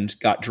and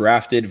got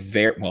drafted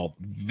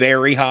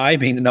very high,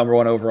 being the number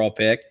 1 overall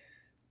pick.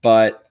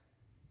 But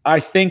I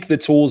think the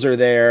tools are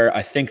there.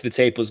 I think the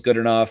tape was good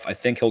enough. I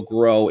think he'll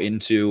grow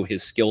into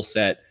his skill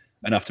set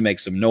enough to make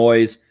some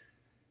noise.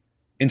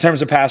 In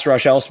terms of pass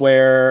rush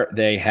elsewhere,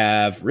 they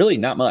have really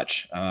not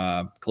much.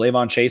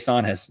 K'Lavon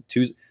Chaisson has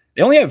 2.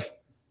 They only have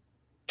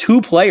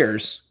 2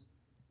 players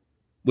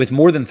with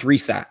more than 3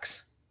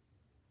 sacks.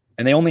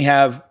 And they only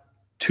have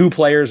 2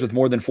 players with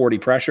more than 40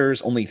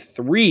 pressures, only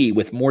 3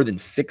 with more than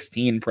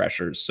 16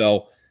 pressures.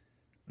 So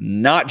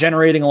not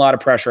generating a lot of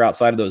pressure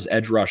outside of those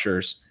edge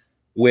rushers,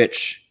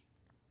 which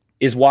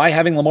is why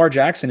having Lamar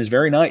Jackson is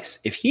very nice.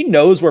 If he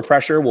knows where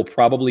pressure will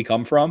probably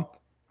come from,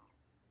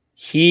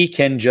 he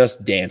can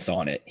just dance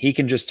on it. He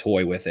can just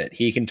toy with it.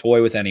 He can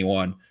toy with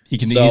anyone.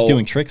 He's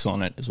doing tricks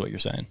on it, is what you're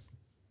saying.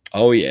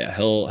 Oh yeah,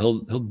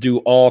 he'll do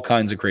all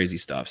kinds of crazy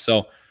stuff.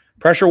 So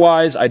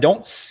pressure-wise, I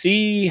don't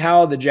see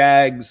how the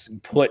Jags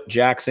put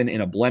Jackson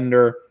in a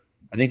blender.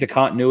 I think the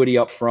continuity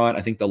up front,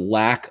 I think the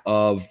lack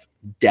of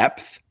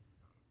depth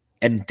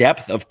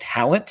of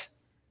talent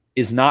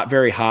is not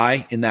very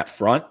high in that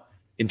front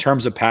in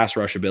terms of pass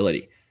rush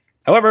ability.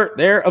 However,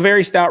 they're a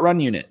very stout run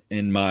unit,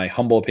 in my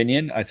humble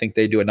opinion. I think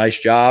they do a nice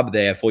job.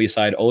 They have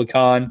Foyeside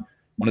Oluokun,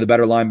 one of the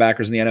better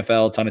linebackers in the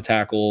NFL, a ton of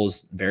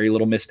tackles, very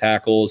little missed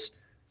tackles.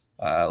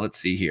 Let's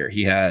see here.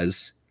 He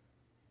has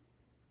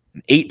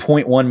an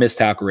 8.1 missed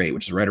tackle rate,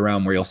 which is right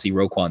around where you'll see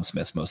Roquan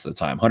Smith most of the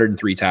time.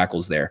 103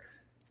 tackles there.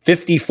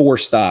 54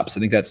 stops. I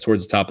think that's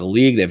towards the top of the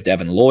league. They have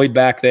Devin Lloyd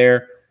back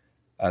there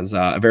as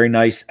a very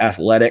nice,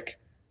 athletic,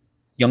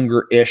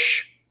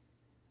 younger-ish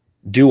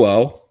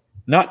duo.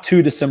 Not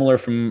too dissimilar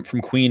from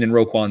Queen and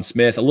Roquan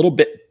Smith. A little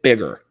bit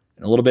bigger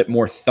and a little bit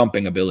more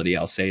thumping ability,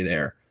 I'll say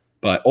there.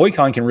 But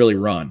Oluokun can really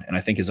run, and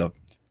I think is a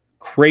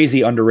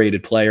crazy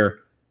underrated player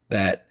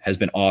that has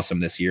been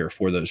awesome this year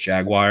for those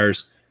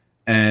Jaguars.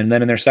 And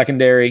then in their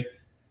secondary,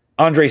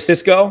 Andre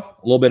Sisco,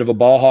 a little bit of a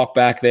ball hawk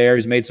back there.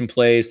 He's made some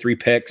plays, 3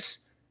 picks,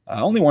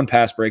 only 1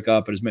 pass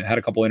breakup, but has had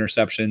a couple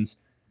interceptions.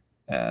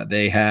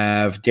 They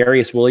have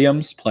Darius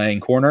Williams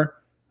playing corner,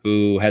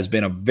 who has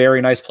been a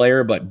very nice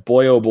player, but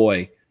boy, oh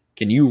boy,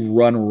 can you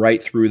run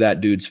right through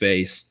that dude's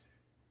face.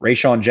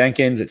 Rayshawn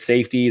Jenkins at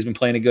safety has been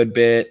playing a good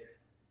bit.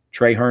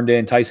 Trey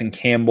Herndon, Tyson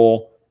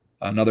Campbell,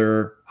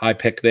 another high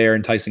pick there,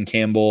 and Tyson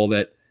Campbell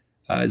that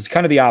is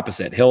kind of the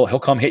opposite. He'll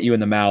come hit you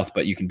in the mouth,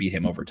 but you can beat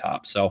him over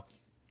top. So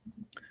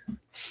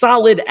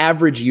solid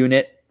average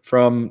unit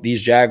from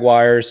these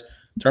Jaguars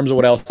in terms of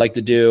what else I like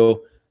to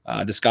do.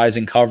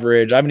 Disguising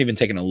coverage. I haven't even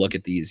taken a look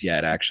at these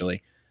yet,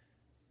 actually.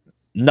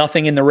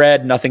 Nothing in the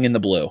red, nothing in the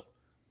blue.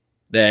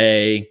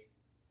 They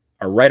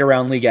are right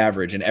around league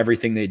average in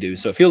everything they do.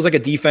 So it feels like a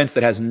defense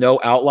that has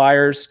no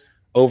outliers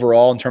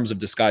overall in terms of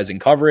disguising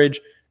coverage.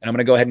 And I'm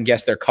going to go ahead and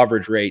guess their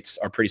coverage rates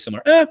are pretty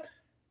similar.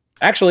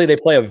 Actually, they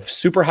play a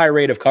super high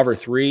rate of cover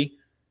 3,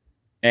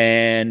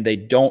 and they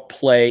don't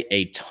play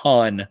a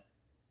ton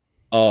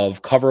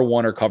of cover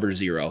 1 or cover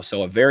 0.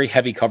 So a very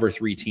heavy cover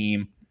 3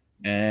 team.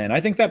 And I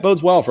think that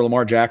bodes well for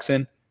Lamar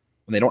Jackson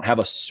when they don't have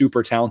a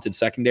super talented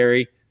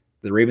secondary.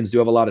 The Ravens do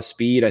have a lot of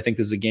speed. I think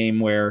this is a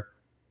game where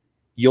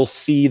you'll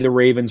see the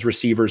Ravens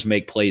receivers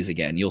make plays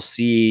again. You'll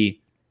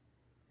see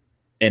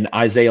an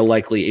Isaiah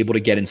Likely able to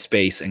get in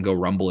space and go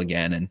rumble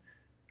again. And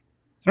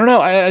I don't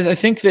know. I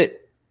think that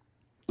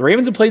the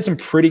Ravens have played some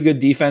pretty good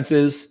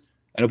defenses.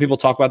 I know people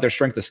talk about their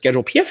strength of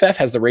schedule. PFF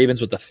has the Ravens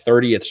with the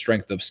 30th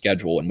strength of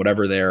schedule and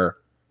whatever their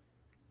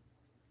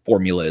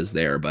formula is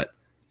there. But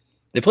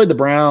they played the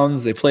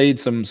Browns. They played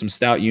some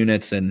stout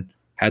units and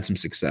had some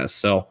success.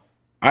 So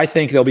I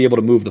think they'll be able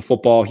to move the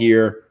football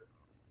here.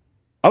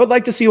 I would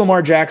like to see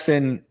Lamar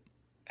Jackson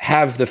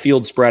have the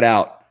field spread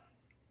out,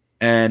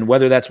 and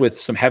whether that's with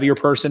some heavier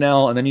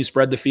personnel and then you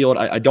spread the field.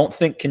 I don't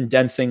think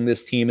condensing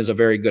this team is a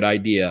very good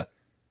idea.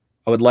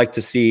 I would like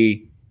to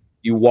see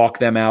you walk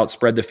them out,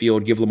 spread the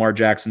field, give Lamar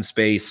Jackson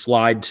space,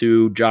 slide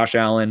to Josh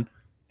Allen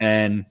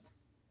and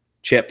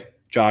chip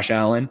Josh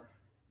Allen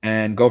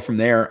and go from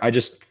there. I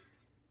just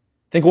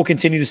think we'll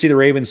continue to see the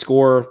Ravens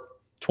score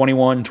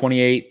 21,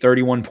 28,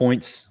 31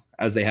 points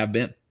as they have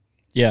been.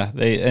 Yeah,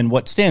 and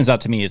what stands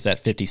out to me is that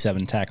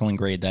 57 tackling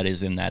grade that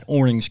is in that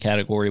orange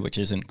category, which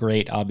isn't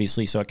great,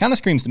 obviously. So it kind of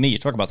screams to me, you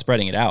talk about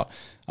spreading it out.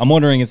 I'm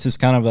wondering if this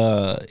kind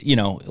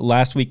of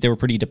last week they were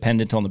pretty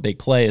dependent on the big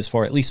play at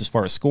least as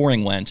far as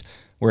scoring went,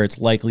 where it's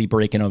likely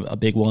breaking a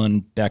big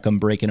one, Beckham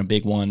breaking a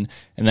big one,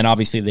 and then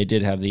obviously they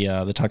did have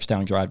the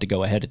touchdown drive to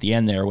go ahead at the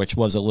end there, which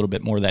was a little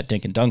bit more of that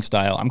dink and dunk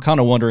style. I'm kind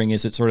of wondering,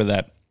 is it sort of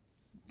that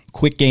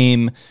quick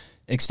game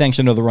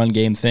extension of the run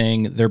game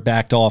thing? They're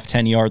backed off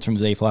 10 yards from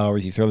Zay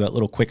Flowers. You throw that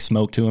little quick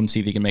smoke to him, see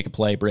if he can make a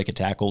play, break a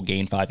tackle,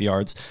 gain 5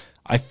 yards.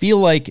 I feel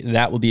like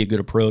that would be a good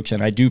approach,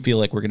 and I do feel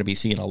like we're going to be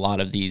seeing a lot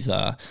of these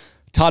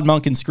Todd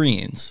Monken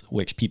screens,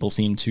 which people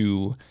seem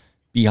to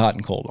be hot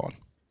and cold on.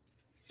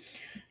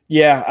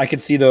 Yeah, I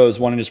could see those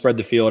wanting to spread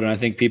the field, and I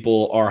think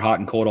people are hot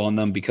and cold on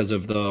them because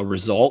of the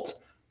result.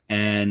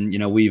 And,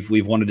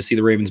 we've wanted to see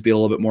the Ravens be a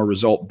little bit more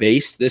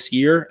result-based this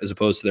year as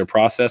opposed to their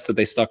process that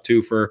they stuck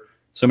to for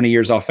so many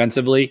years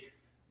offensively.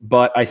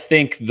 But I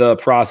think the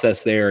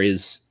process there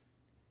is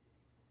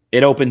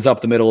it opens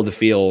up the middle of the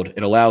field.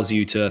 It allows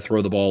you to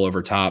throw the ball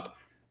over top.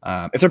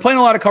 If they're playing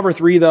a lot of cover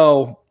 3,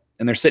 though,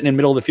 and they're sitting in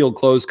middle of the field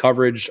closed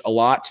coverage a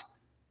lot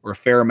or a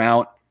fair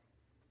amount,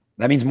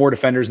 that means more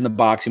defenders in the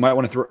box. You might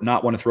want to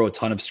not want to throw a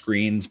ton of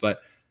screens,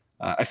 but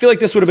I feel like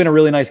this would have been a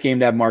really nice game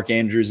to have Mark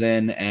Andrews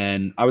in,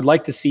 and I would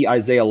like to see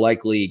Isaiah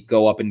Likely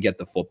go up and get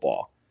the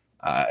football.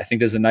 I think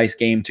there's a nice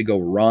game to go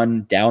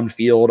run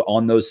downfield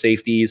on those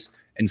safeties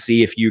and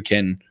see if you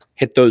can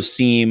hit those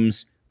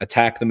seams,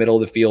 attack the middle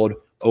of the field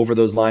over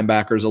those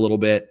linebackers a little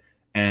bit.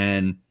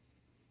 And,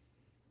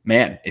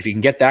 man, if you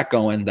can get that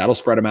going, that'll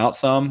spread them out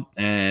some.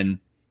 And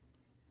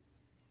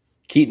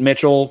Keaton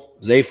Mitchell,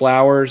 Zay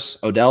Flowers,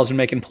 Odell's been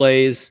making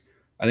plays.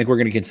 I think we're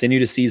going to continue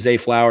to see Zay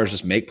Flowers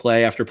just make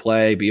play after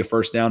play, be a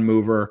first down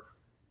mover,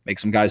 make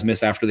some guys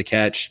miss after the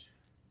catch.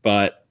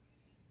 But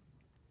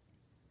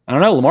I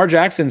don't know. Lamar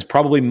Jackson's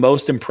probably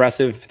most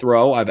impressive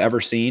throw I've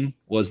ever seen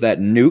was that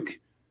nuke,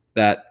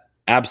 that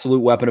absolute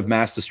weapon of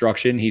mass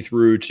destruction he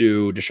threw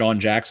to Deshaun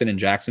Jackson in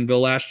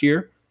Jacksonville last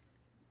year.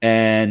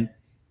 And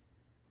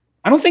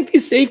I don't think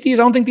these safeties,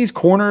 I don't think these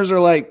corners are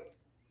like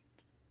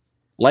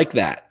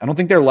that. I don't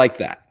think they're like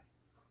that.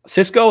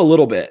 Cisco a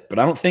little bit, but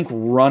I don't think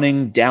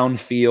running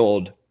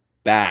downfield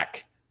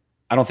back,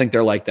 I don't think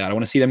they're like that. I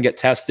want to see them get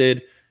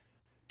tested.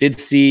 Did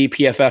see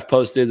PFF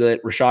posted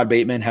that Rashad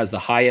Bateman has the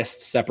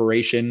highest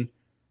separation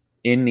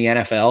in the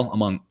NFL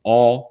among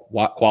all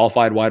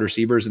qualified wide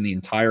receivers in the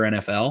entire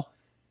NFL.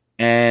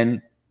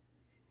 And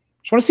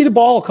just want to see the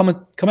ball come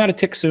out a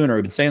tick sooner.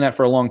 We've been saying that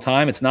for a long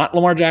time. It's not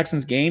Lamar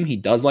Jackson's game. He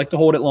does like to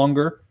hold it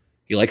longer.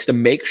 He likes to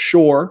make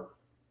sure,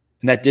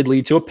 and that did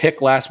lead to a pick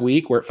last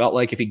week where it felt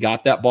like if he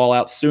got that ball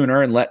out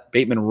sooner and let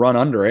Bateman run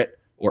under it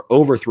or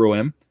overthrew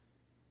him,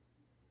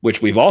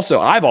 which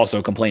I've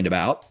also complained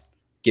about,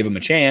 give him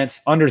a chance,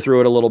 underthrew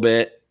it a little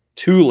bit,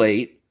 too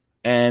late,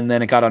 and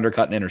then it got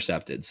undercut and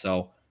intercepted.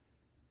 So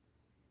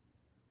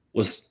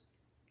was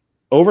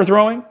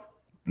overthrowing,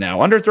 now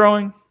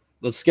underthrowing.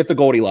 Let's get the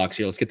Goldilocks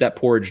here. Let's get that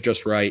porridge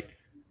just right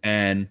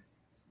and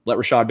let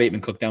Rashad Bateman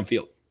cook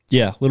downfield.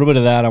 Yeah, a little bit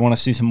of that. I want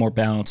to see some more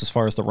balance as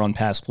far as the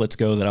run-pass splits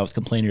go that I was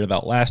complaining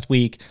about last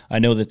week. I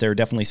know that there are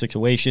definitely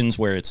situations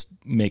where it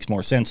makes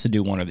more sense to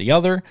do one or the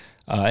other,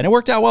 and it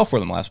worked out well for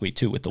them last week,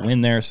 too, with the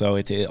win there. So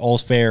it's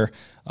all's fair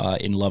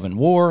in love and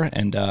war,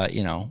 and,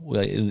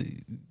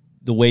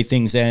 the way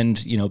things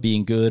end,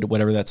 being good,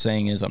 whatever that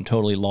saying is, I'm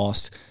totally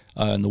lost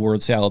in the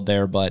word salad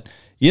there. But,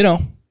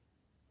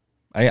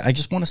 I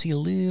just want to see a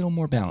little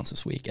more balance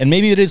this week. And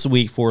maybe it is a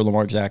week for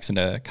Lamar Jackson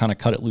to kind of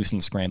cut it loose in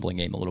the scrambling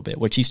game a little bit,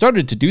 which he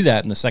started to do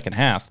that in the second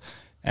half,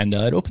 and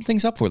it opened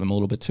things up for them a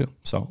little bit too.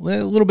 So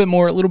a little bit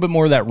more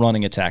of that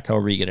running attack,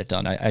 however you get it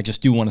done. I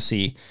just do want to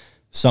see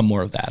some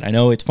more of that. I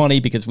know it's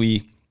funny because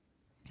we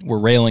were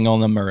railing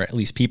on them, or at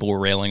least people were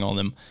railing on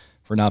them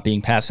for not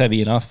being pass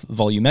heavy enough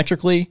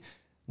volumetrically,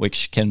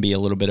 which can be a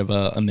little bit of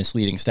a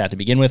misleading stat to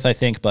begin with, I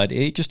think, but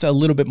just a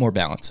little bit more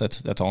balance.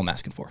 That's all I'm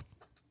asking for.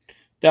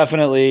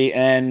 Definitely.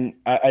 And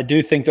I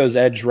do think those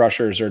edge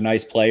rushers are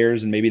nice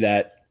players, and maybe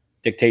that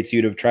dictates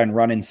you to try and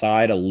run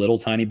inside a little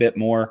tiny bit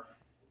more.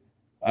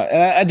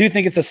 And I do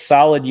think it's a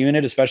solid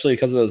unit, especially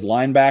because of those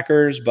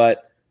linebackers.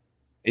 But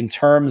in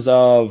terms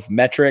of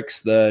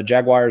metrics, the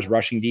Jaguars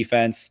rushing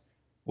defense,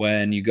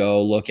 when you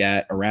go look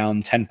at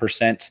around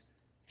 10%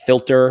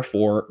 filter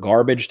for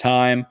garbage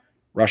time,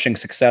 rushing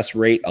success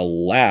rate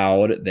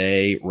allowed,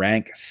 they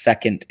rank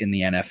second in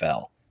the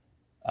NFL.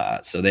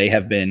 So they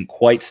have been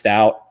quite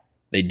stout.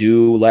 They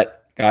do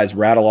let guys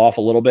rattle off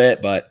a little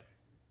bit, but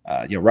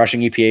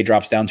rushing EPA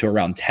drops down to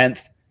around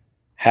 10th.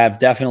 Have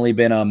definitely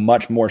been a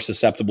much more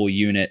susceptible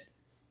unit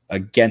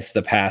against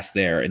the pass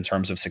there in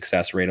terms of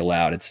success rate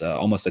allowed. It's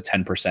almost a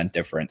 10%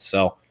 difference.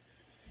 So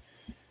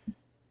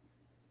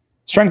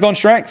strength on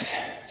strength,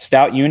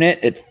 stout unit.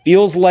 It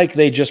feels like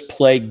they just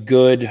play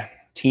good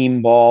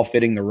team ball,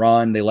 fitting the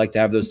run. They like to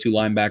have those two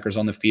linebackers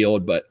on the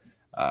field, but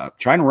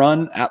try and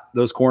run at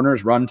those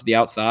corners, run to the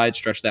outside,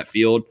 stretch that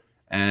field,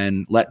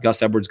 and let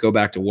Gus Edwards go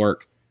back to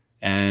work.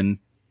 And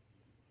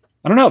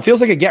I don't know, it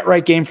feels like a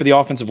get-right game for the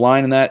offensive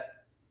line in that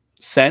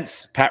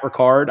sense. Pat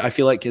Ricard, I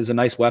feel like, is a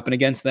nice weapon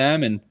against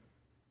them. And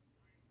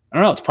I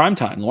don't know, it's prime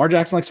time. Lamar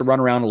Jackson likes to run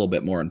around a little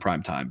bit more in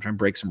prime time, try and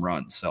break some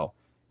runs. So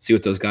see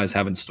what those guys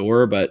have in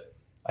store. But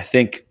I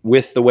think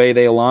with the way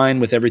they align,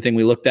 with everything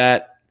we looked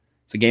at,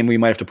 it's a game where you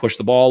might have to push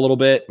the ball a little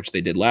bit, which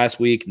they did last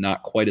week,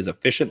 not quite as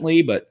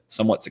efficiently, but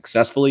somewhat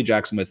successfully.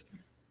 Jackson with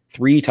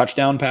 3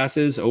 touchdown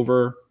passes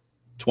over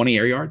 20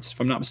 air yards, if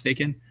I'm not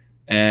mistaken.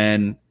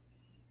 And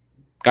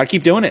got to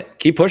keep doing it.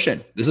 Keep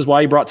pushing. This is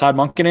why you brought Todd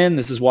Monken in.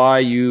 This is why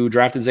you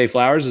drafted Zay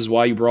Flowers. This is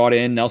why you brought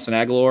in Nelson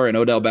Aguilar and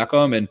Odell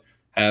Beckham and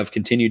have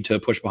continued to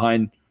push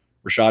behind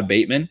Rashad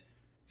Bateman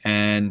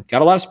and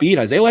got a lot of speed.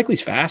 Isaiah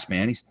Likely's fast,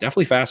 man. He's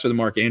definitely faster than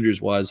Mark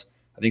Andrews was.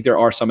 I think there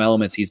are some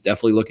elements he's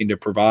definitely looking to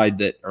provide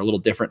that are a little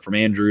different from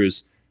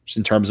Andrews, just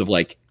in terms of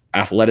like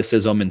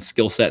athleticism and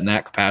skill set in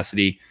that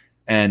capacity.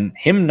 And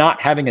him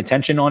not having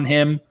attention on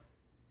him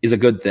is a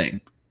good thing.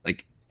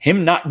 Like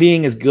him not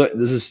being as good,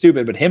 this is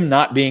stupid, but him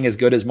not being as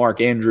good as Mark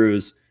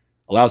Andrews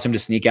allows him to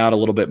sneak out a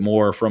little bit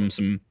more from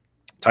some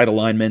tight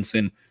alignments.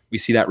 And we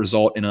see that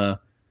result in a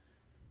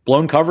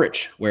blown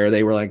coverage where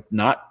they were like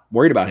not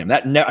worried about him.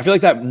 I feel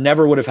like that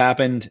never would have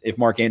happened if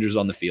Mark Andrews is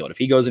on the field. If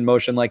he goes in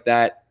motion like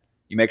that,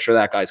 you make sure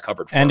that guy's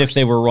covered first. And if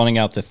they were running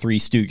out the 3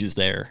 stooges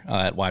there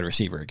at wide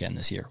receiver again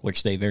this year,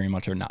 which they very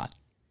much are not.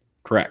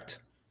 Correct.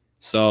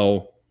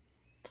 So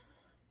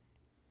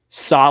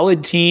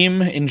solid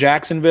team in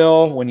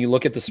Jacksonville. When you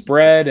look at the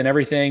spread and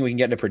everything, we can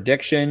get into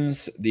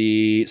predictions.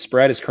 The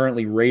spread is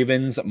currently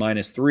Ravens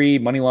 -3,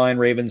 moneyline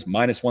Ravens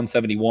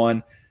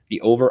 -171.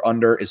 The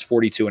over-under is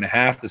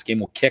 42.5. This game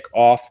will kick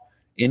off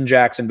in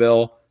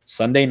Jacksonville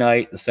Sunday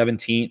night, the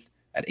 17th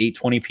at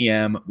 8:20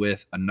 p.m.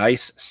 with a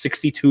nice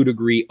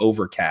 62-degree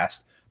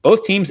overcast.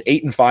 Both teams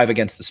 8-5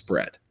 against the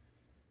spread.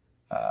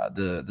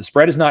 The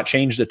spread has not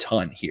changed a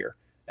ton here.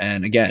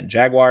 And again,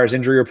 Jaguars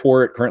injury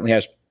report currently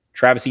has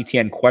Travis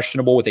Etienne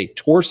questionable with a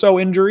torso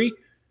injury,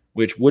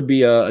 which would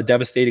be a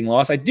devastating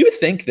loss. I do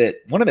think that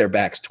one of their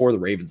backs tore the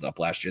Ravens up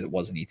last year that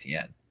wasn't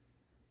Etienne.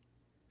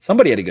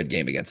 Somebody had a good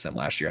game against them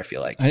last year, I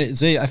feel like. I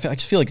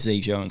just feel like Zay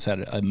Jones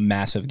had a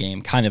massive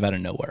game kind of out of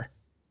nowhere.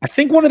 I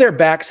think one of their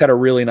backs had a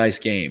really nice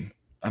game.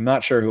 I'm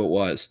not sure who it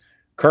was.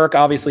 Kirk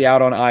obviously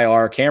out on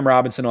IR. Cam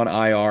Robinson on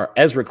IR.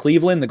 Ezra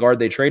Cleveland, the guard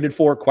they traded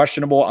for,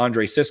 questionable.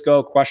 Andre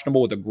Sisco,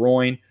 questionable with a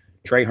groin.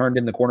 Trey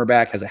Herndon, the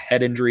cornerback, has a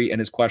head injury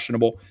and is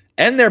questionable.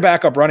 And their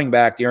backup running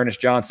back, Dearness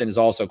Johnson, is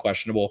also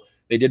questionable.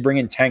 They did bring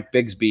in Tank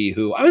Bigsby,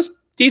 who I was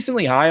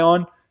decently high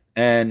on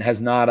and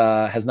has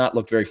not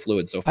looked very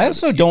fluid so far. I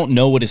also don't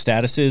know what his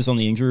status is on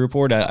the injury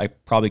report. I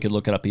probably could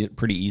look it up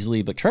pretty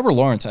easily. But Trevor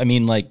Lawrence, I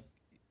mean, like,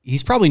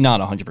 he's probably not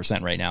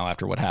 100% right now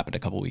after what happened a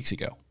couple weeks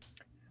ago.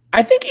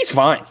 I think he's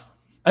fine.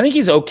 I think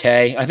he's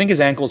okay. I think his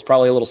ankle is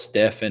probably a little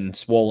stiff and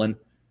swollen.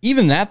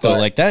 Even that, though,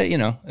 like that,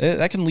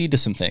 that can lead to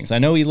some things. I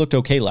know he looked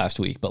okay last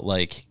week, but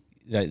like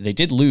they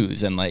did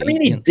lose, and like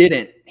he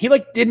didn't. He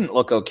didn't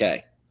look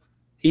okay.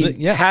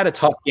 He had a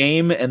tough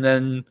game, and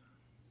then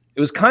it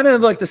was kind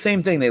of like the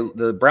same thing.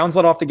 The Browns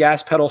let off the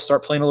gas pedal,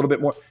 start playing a little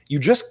bit more. You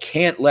just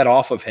can't let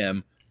off of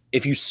him.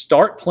 If you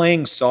start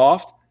playing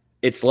soft,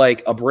 it's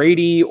like a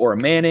Brady or a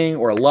Manning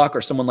or a Luck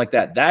or someone like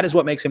that. That is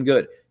what makes him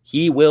good.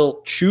 He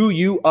will chew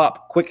you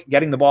up quick,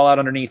 getting the ball out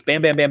underneath.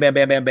 Bam, bam, bam, bam,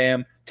 bam, bam,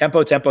 bam.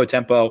 Tempo, tempo,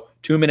 tempo.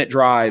 2-minute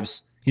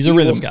drives. He's a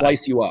rhythm guy.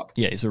 Slice you up.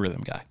 Yeah, he's a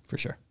rhythm guy for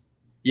sure.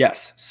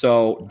 Yes.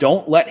 So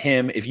don't let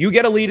him, if you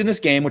get a lead in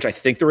this game, which I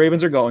think the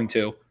Ravens are going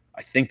to,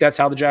 I think that's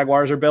how the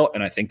Jaguars are built,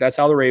 and I think that's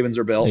how the Ravens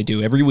are built. They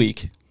do every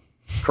week.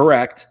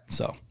 Correct.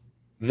 So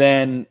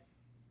then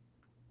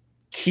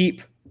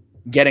keep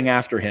getting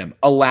after him.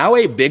 Allow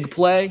a big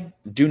play.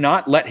 Do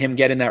not let him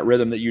get in that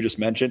rhythm that you just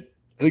mentioned.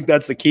 I think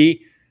that's the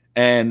key.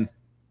 And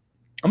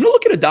I'm going to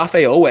look at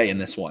Odafe Owe in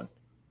this one.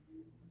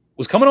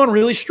 Was coming on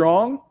really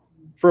strong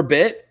for a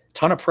bit.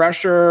 Ton of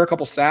pressure, a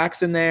couple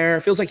sacks in there.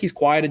 Feels like he's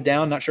quieted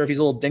down. Not sure if he's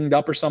a little dinged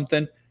up or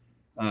something.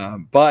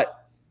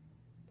 But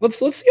let's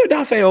see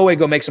Odafe Owe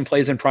go make some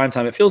plays in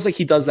primetime. It feels like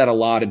he does that a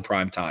lot in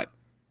primetime.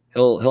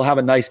 He'll have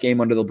a nice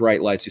game under the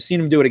bright lights. You've seen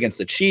him do it against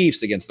the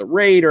Chiefs, against the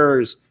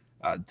Raiders.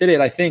 Did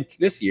it, I think,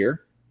 this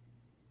year.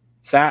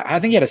 I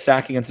think he had a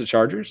sack against the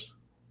Chargers.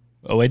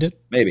 Owe did?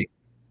 Maybe.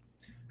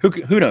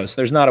 Who knows?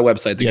 There's not a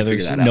website that can figure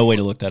that out. There's no way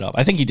to look that up.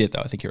 I think he did,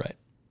 though. I think you're right.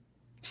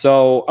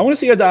 So I want to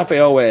see Odafe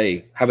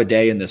Owe have a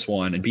day in this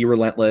one and be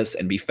relentless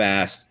and be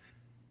fast.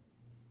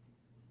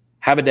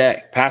 Have a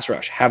day. Pass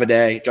rush. Have a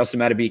day.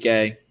 Justin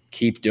Madubuike,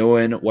 keep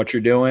doing what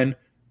you're doing.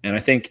 And I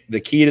think the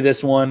key to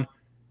this one,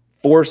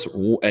 force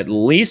at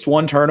least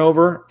one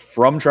turnover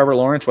from Trevor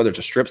Lawrence, whether it's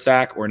a strip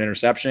sack or an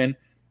interception,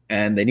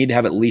 and they need to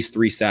have at least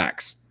 3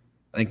 sacks.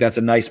 I think that's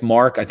a nice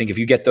mark. I think if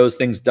you get those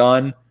things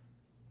done,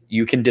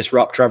 you can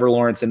disrupt Trevor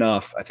Lawrence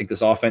enough. I think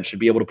this offense should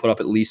be able to put up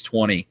at least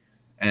 20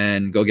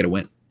 and go get a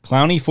win.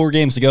 Clowney, 4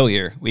 games to go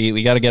here.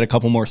 We got to get a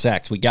couple more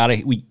sacks. We got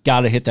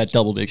to hit that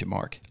double-digit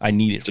mark. I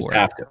need it for it.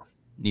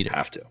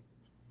 Have to.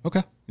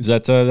 Okay. Is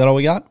that all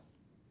we got?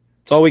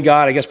 That's all we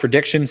got. I guess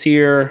predictions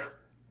here.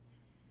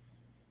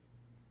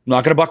 I'm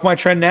not going to buck my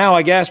trend now,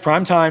 I guess.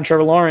 Primetime,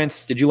 Trevor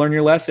Lawrence. Did you learn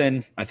your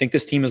lesson? I think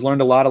this team has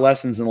learned a lot of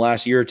lessons in the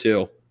last year or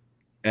two.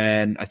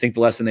 And I think the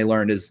lesson they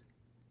learned is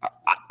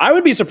I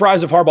would be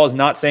surprised if Harbaugh is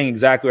not saying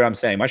exactly what I'm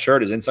saying. My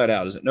shirt is inside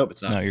out, is it? Nope,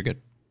 it's not. No, you're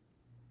good.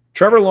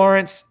 Trevor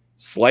Lawrence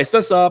sliced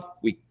us up.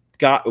 We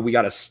got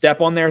to step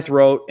on their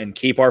throat and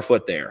keep our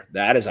foot there.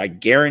 That is, I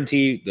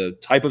guarantee, the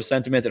type of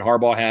sentiment that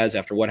Harbaugh has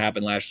after what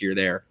happened last year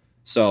there.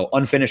 So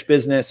unfinished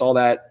business, all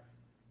that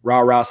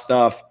rah-rah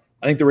stuff.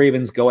 I think the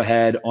Ravens go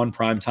ahead on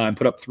prime time,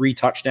 put up 3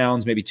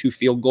 touchdowns, maybe 2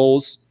 field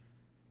goals,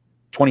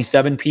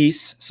 27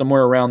 piece,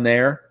 somewhere around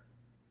there.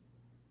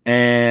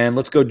 And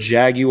let's go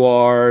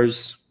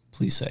Jaguars.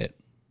 Please say it.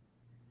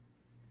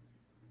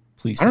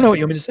 Please. I don't know what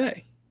you want me to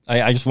say.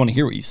 I just want to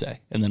hear what you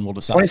say, and then we'll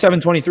decide.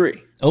 27-23.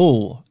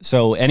 Oh,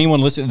 so anyone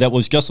listening that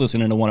was just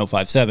listening to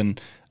 105.7,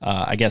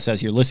 I guess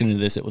as you're listening to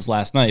this, it was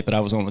last night, but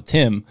I was on with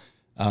Tim,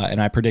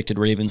 and I predicted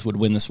Ravens would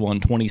win this one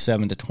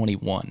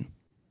 27-21.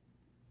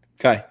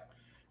 Okay.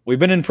 We've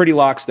been in pretty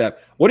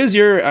lockstep. What is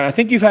I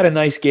think you've had a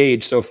nice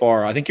gauge so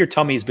far. I think your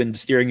tummy's been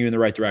steering you in the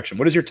right direction.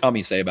 What does your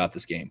tummy say about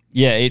this game?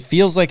 Yeah, it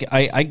feels like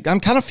I'm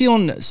kind of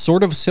feeling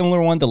sort of a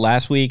similar one to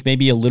last week,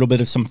 maybe a little bit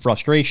of some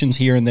frustrations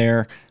here and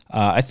there.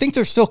 I think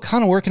they're still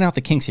kind of working out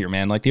the kinks here,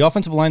 man. Like the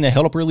offensive line, they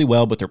held up really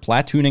well, but they're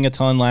platooning a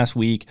ton last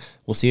week.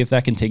 We'll see if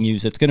that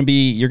continues. It's going to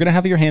be, you're going to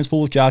have your hands full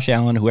with Josh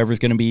Allen, whoever's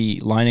going to be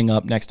lining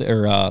up next to,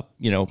 or,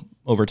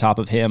 over top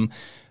of him.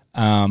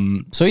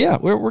 So yeah,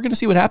 we're going to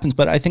see what happens,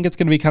 but I think it's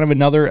going to be kind of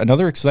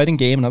another exciting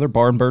game, another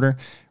barn burner.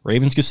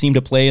 Ravens just seem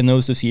to play in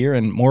those this year,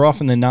 and more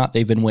often than not,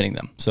 they've been winning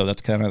them. So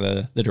that's kind of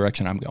the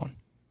direction I'm going.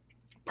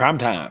 Prime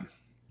time.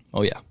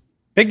 Oh yeah.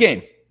 Big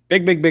game.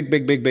 Big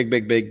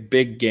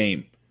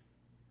game.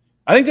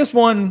 I think this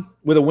one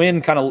with a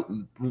win kind of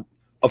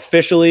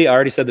officially, I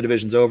already said the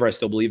division's over. I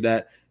still believe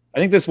that. I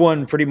think this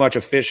one pretty much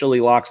officially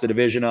locks the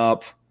division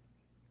up.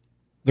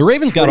 The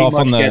Ravens got off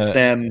on gets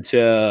them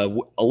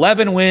to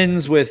 11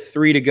 wins with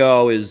 3 to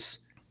go.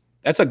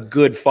 That's a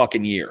good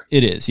fucking year.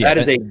 It is. Yeah. That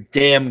is a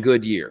damn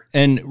good year.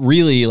 And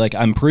really, like,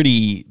 I'm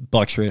pretty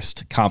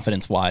buttressed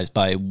confidence-wise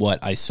by what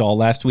I saw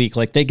last week.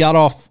 Like, they got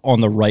off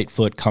on the right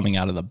foot coming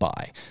out of the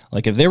bye.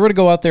 Like, if they were to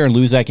go out there and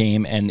lose that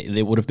game, and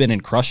it would have been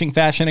in crushing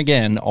fashion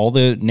again, all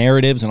the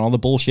narratives and all the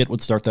bullshit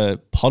would start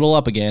to puddle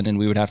up again, and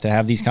we would have to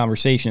have these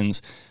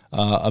conversations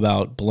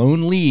about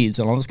blown leads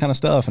and all this kind of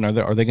stuff. And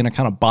are they going to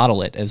kind of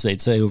bottle it, as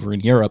they'd say over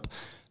in Europe?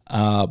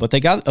 But they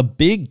got a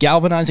big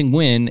galvanizing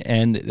win,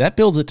 and that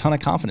builds a ton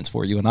of confidence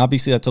for you. And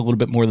obviously that's a little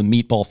bit more the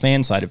meatball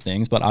fan side of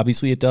things, but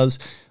obviously it does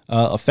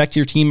affect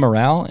your team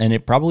morale, and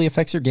it probably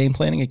affects your game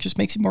planning. It just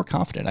makes you more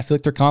confident. I feel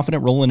like they're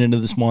confident rolling into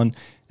this one.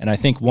 And I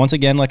think, once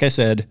again, like I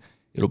said,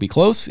 it'll be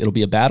close. It'll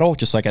be a battle,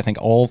 just like I think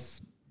all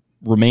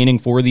remaining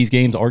 4 of these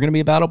games are going to be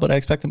a battle, but I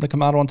expect them to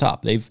come out on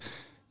top.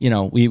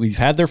 We've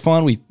had their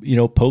fun. We've,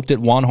 poked at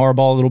Juan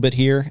Harbaugh a little bit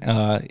here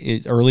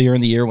earlier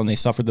in the year when they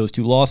suffered those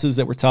 2 losses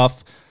that were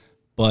tough.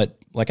 But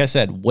like I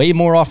said, way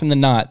more often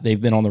than not,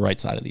 they've been on the right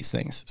side of these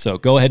things. So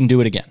go ahead and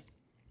do it again.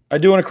 I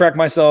do want to correct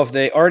myself.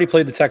 They already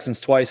played the Texans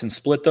twice and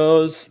split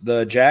those.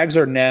 The Jags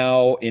are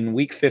now in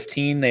week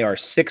 15. They are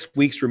 6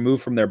 weeks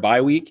removed from their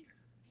bye week.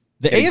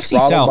 The AFC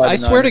South, I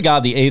swear to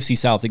God, the AFC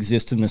South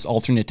exists in this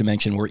alternate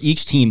dimension where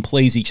each team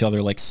plays each other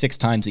like 6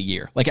 times a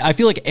year. Like, I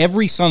feel like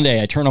every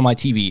Sunday I turn on my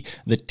TV,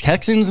 the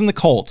Texans and the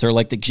Colts, or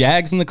like the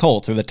Jags and the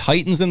Colts, or the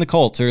Titans and the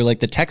Colts, or like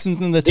the Texans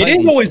and the Titans.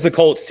 It is always the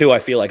Colts too, I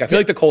feel like. I feel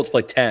like the Colts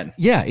play 10.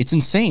 Yeah, it's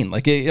insane.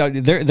 Like,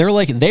 they're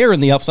like, they're in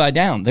the upside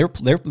down. They're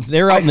out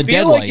in the deadlights. I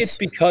feel like it's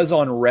because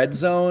on Red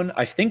Zone,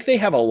 I think they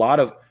have a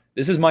lot of,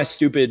 this is my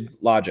stupid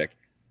logic,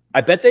 I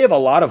bet they have a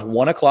lot of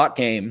 1 o'clock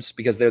games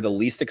because they're the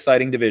least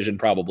exciting division,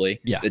 probably.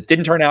 Yeah. It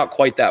didn't turn out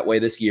quite that way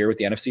this year with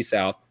the NFC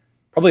South.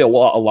 Probably a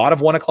lot of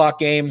 1 o'clock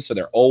games, so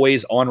they're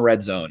always on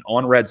Red Zone.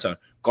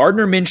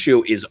 Gardner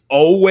Minshew is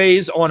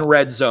always on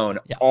Red Zone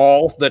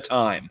all the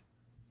time.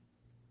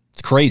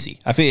 It's crazy.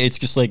 I feel it's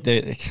just like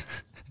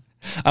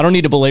I don't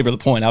need to belabor the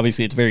point.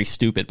 Obviously, it's very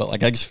stupid, but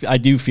like I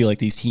do feel like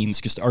these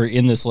teams just are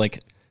in this like.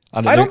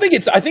 I think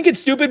it's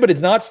stupid, but it's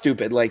not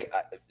stupid. Like.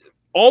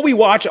 All I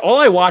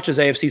watch is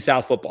AFC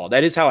South football.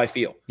 That is how I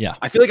feel. Yeah.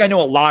 I feel like I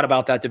know a lot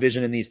about that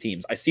division and these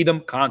teams. I see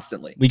them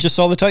constantly. We just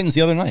saw the Titans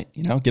the other night,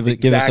 give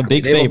us a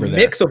big favor there.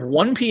 Mix of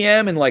 1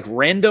 p.m. and like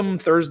random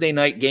Thursday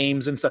night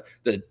games and stuff.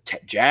 The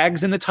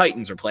Jags and the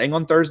Titans are playing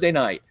on Thursday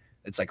night.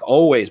 It's like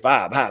always,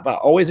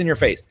 always in your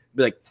face. It'd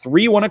be like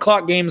 3 1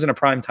 o'clock games and a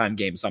primetime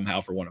game somehow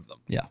for one of them.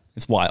 Yeah,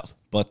 it's wild.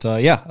 But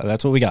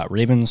that's what we got.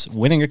 Ravens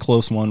winning a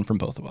close one from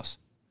both of us.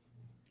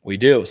 We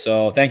do.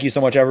 So thank you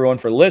so much, everyone,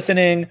 for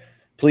listening.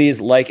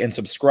 Please like and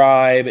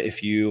subscribe. I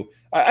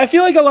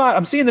feel like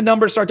I'm seeing the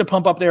numbers start to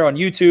pump up there on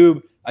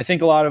YouTube. I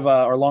think a lot of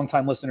our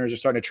longtime listeners are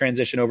starting to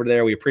transition over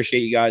there. We appreciate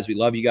you guys. We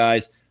love you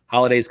guys.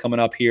 Holidays coming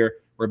up here.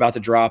 We're about to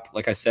drop,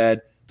 like I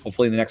said,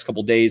 hopefully in the next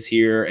couple days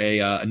here,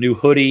 a new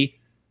hoodie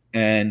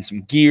and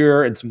some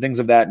gear and some things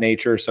of that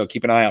nature. So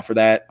keep an eye out for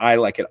that. I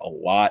like it a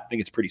lot. I think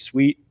it's pretty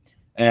sweet.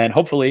 And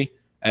hopefully,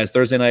 as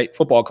Thursday night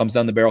football comes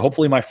down the barrel,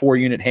 hopefully my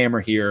 4-unit hammer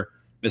here,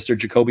 Mr.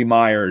 Jacoby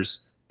Myers,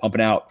 pumping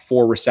out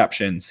 4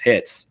 receptions,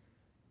 hits.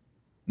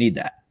 Need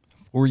that.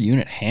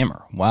 4-unit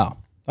hammer. Wow.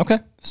 Okay.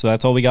 So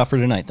that's all we got for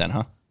tonight then,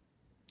 huh?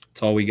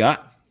 That's all we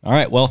got. All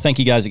right. Well, thank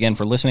you guys again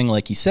for listening.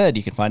 Like he said,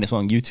 you can find us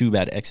on YouTube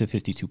at Exit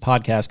 52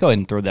 Podcast. Go ahead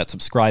and throw that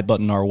subscribe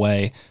button our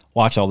way.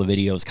 Watch all the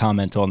videos,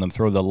 comment on them,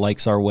 throw the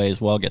likes our way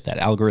as well. Get that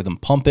algorithm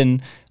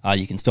pumping.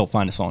 You can still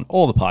find us on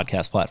all the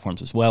podcast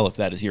platforms as well if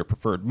that is your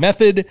preferred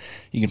method.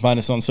 You can find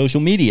us on social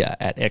media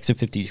at Exit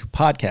 52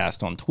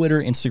 Podcast on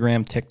Twitter,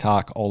 Instagram,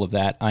 TikTok, all of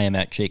that. I am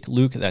at Jake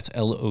Luke. That's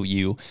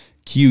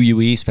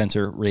LOUQUE.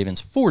 Spencer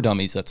Ravens 4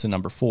 Dummies. That's the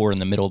number 4 in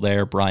the middle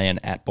there.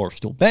 Brian at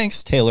Barstool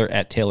Banks. Taylor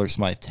at Taylor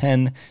Smythe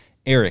 10.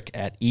 Eric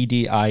at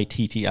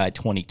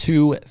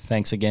EDITTI22.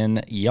 Thanks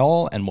again,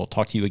 y'all, and we'll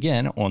talk to you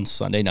again on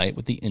Sunday night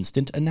with the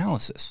instant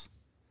analysis.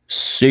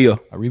 See ya.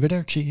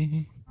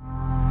 Arrivederci.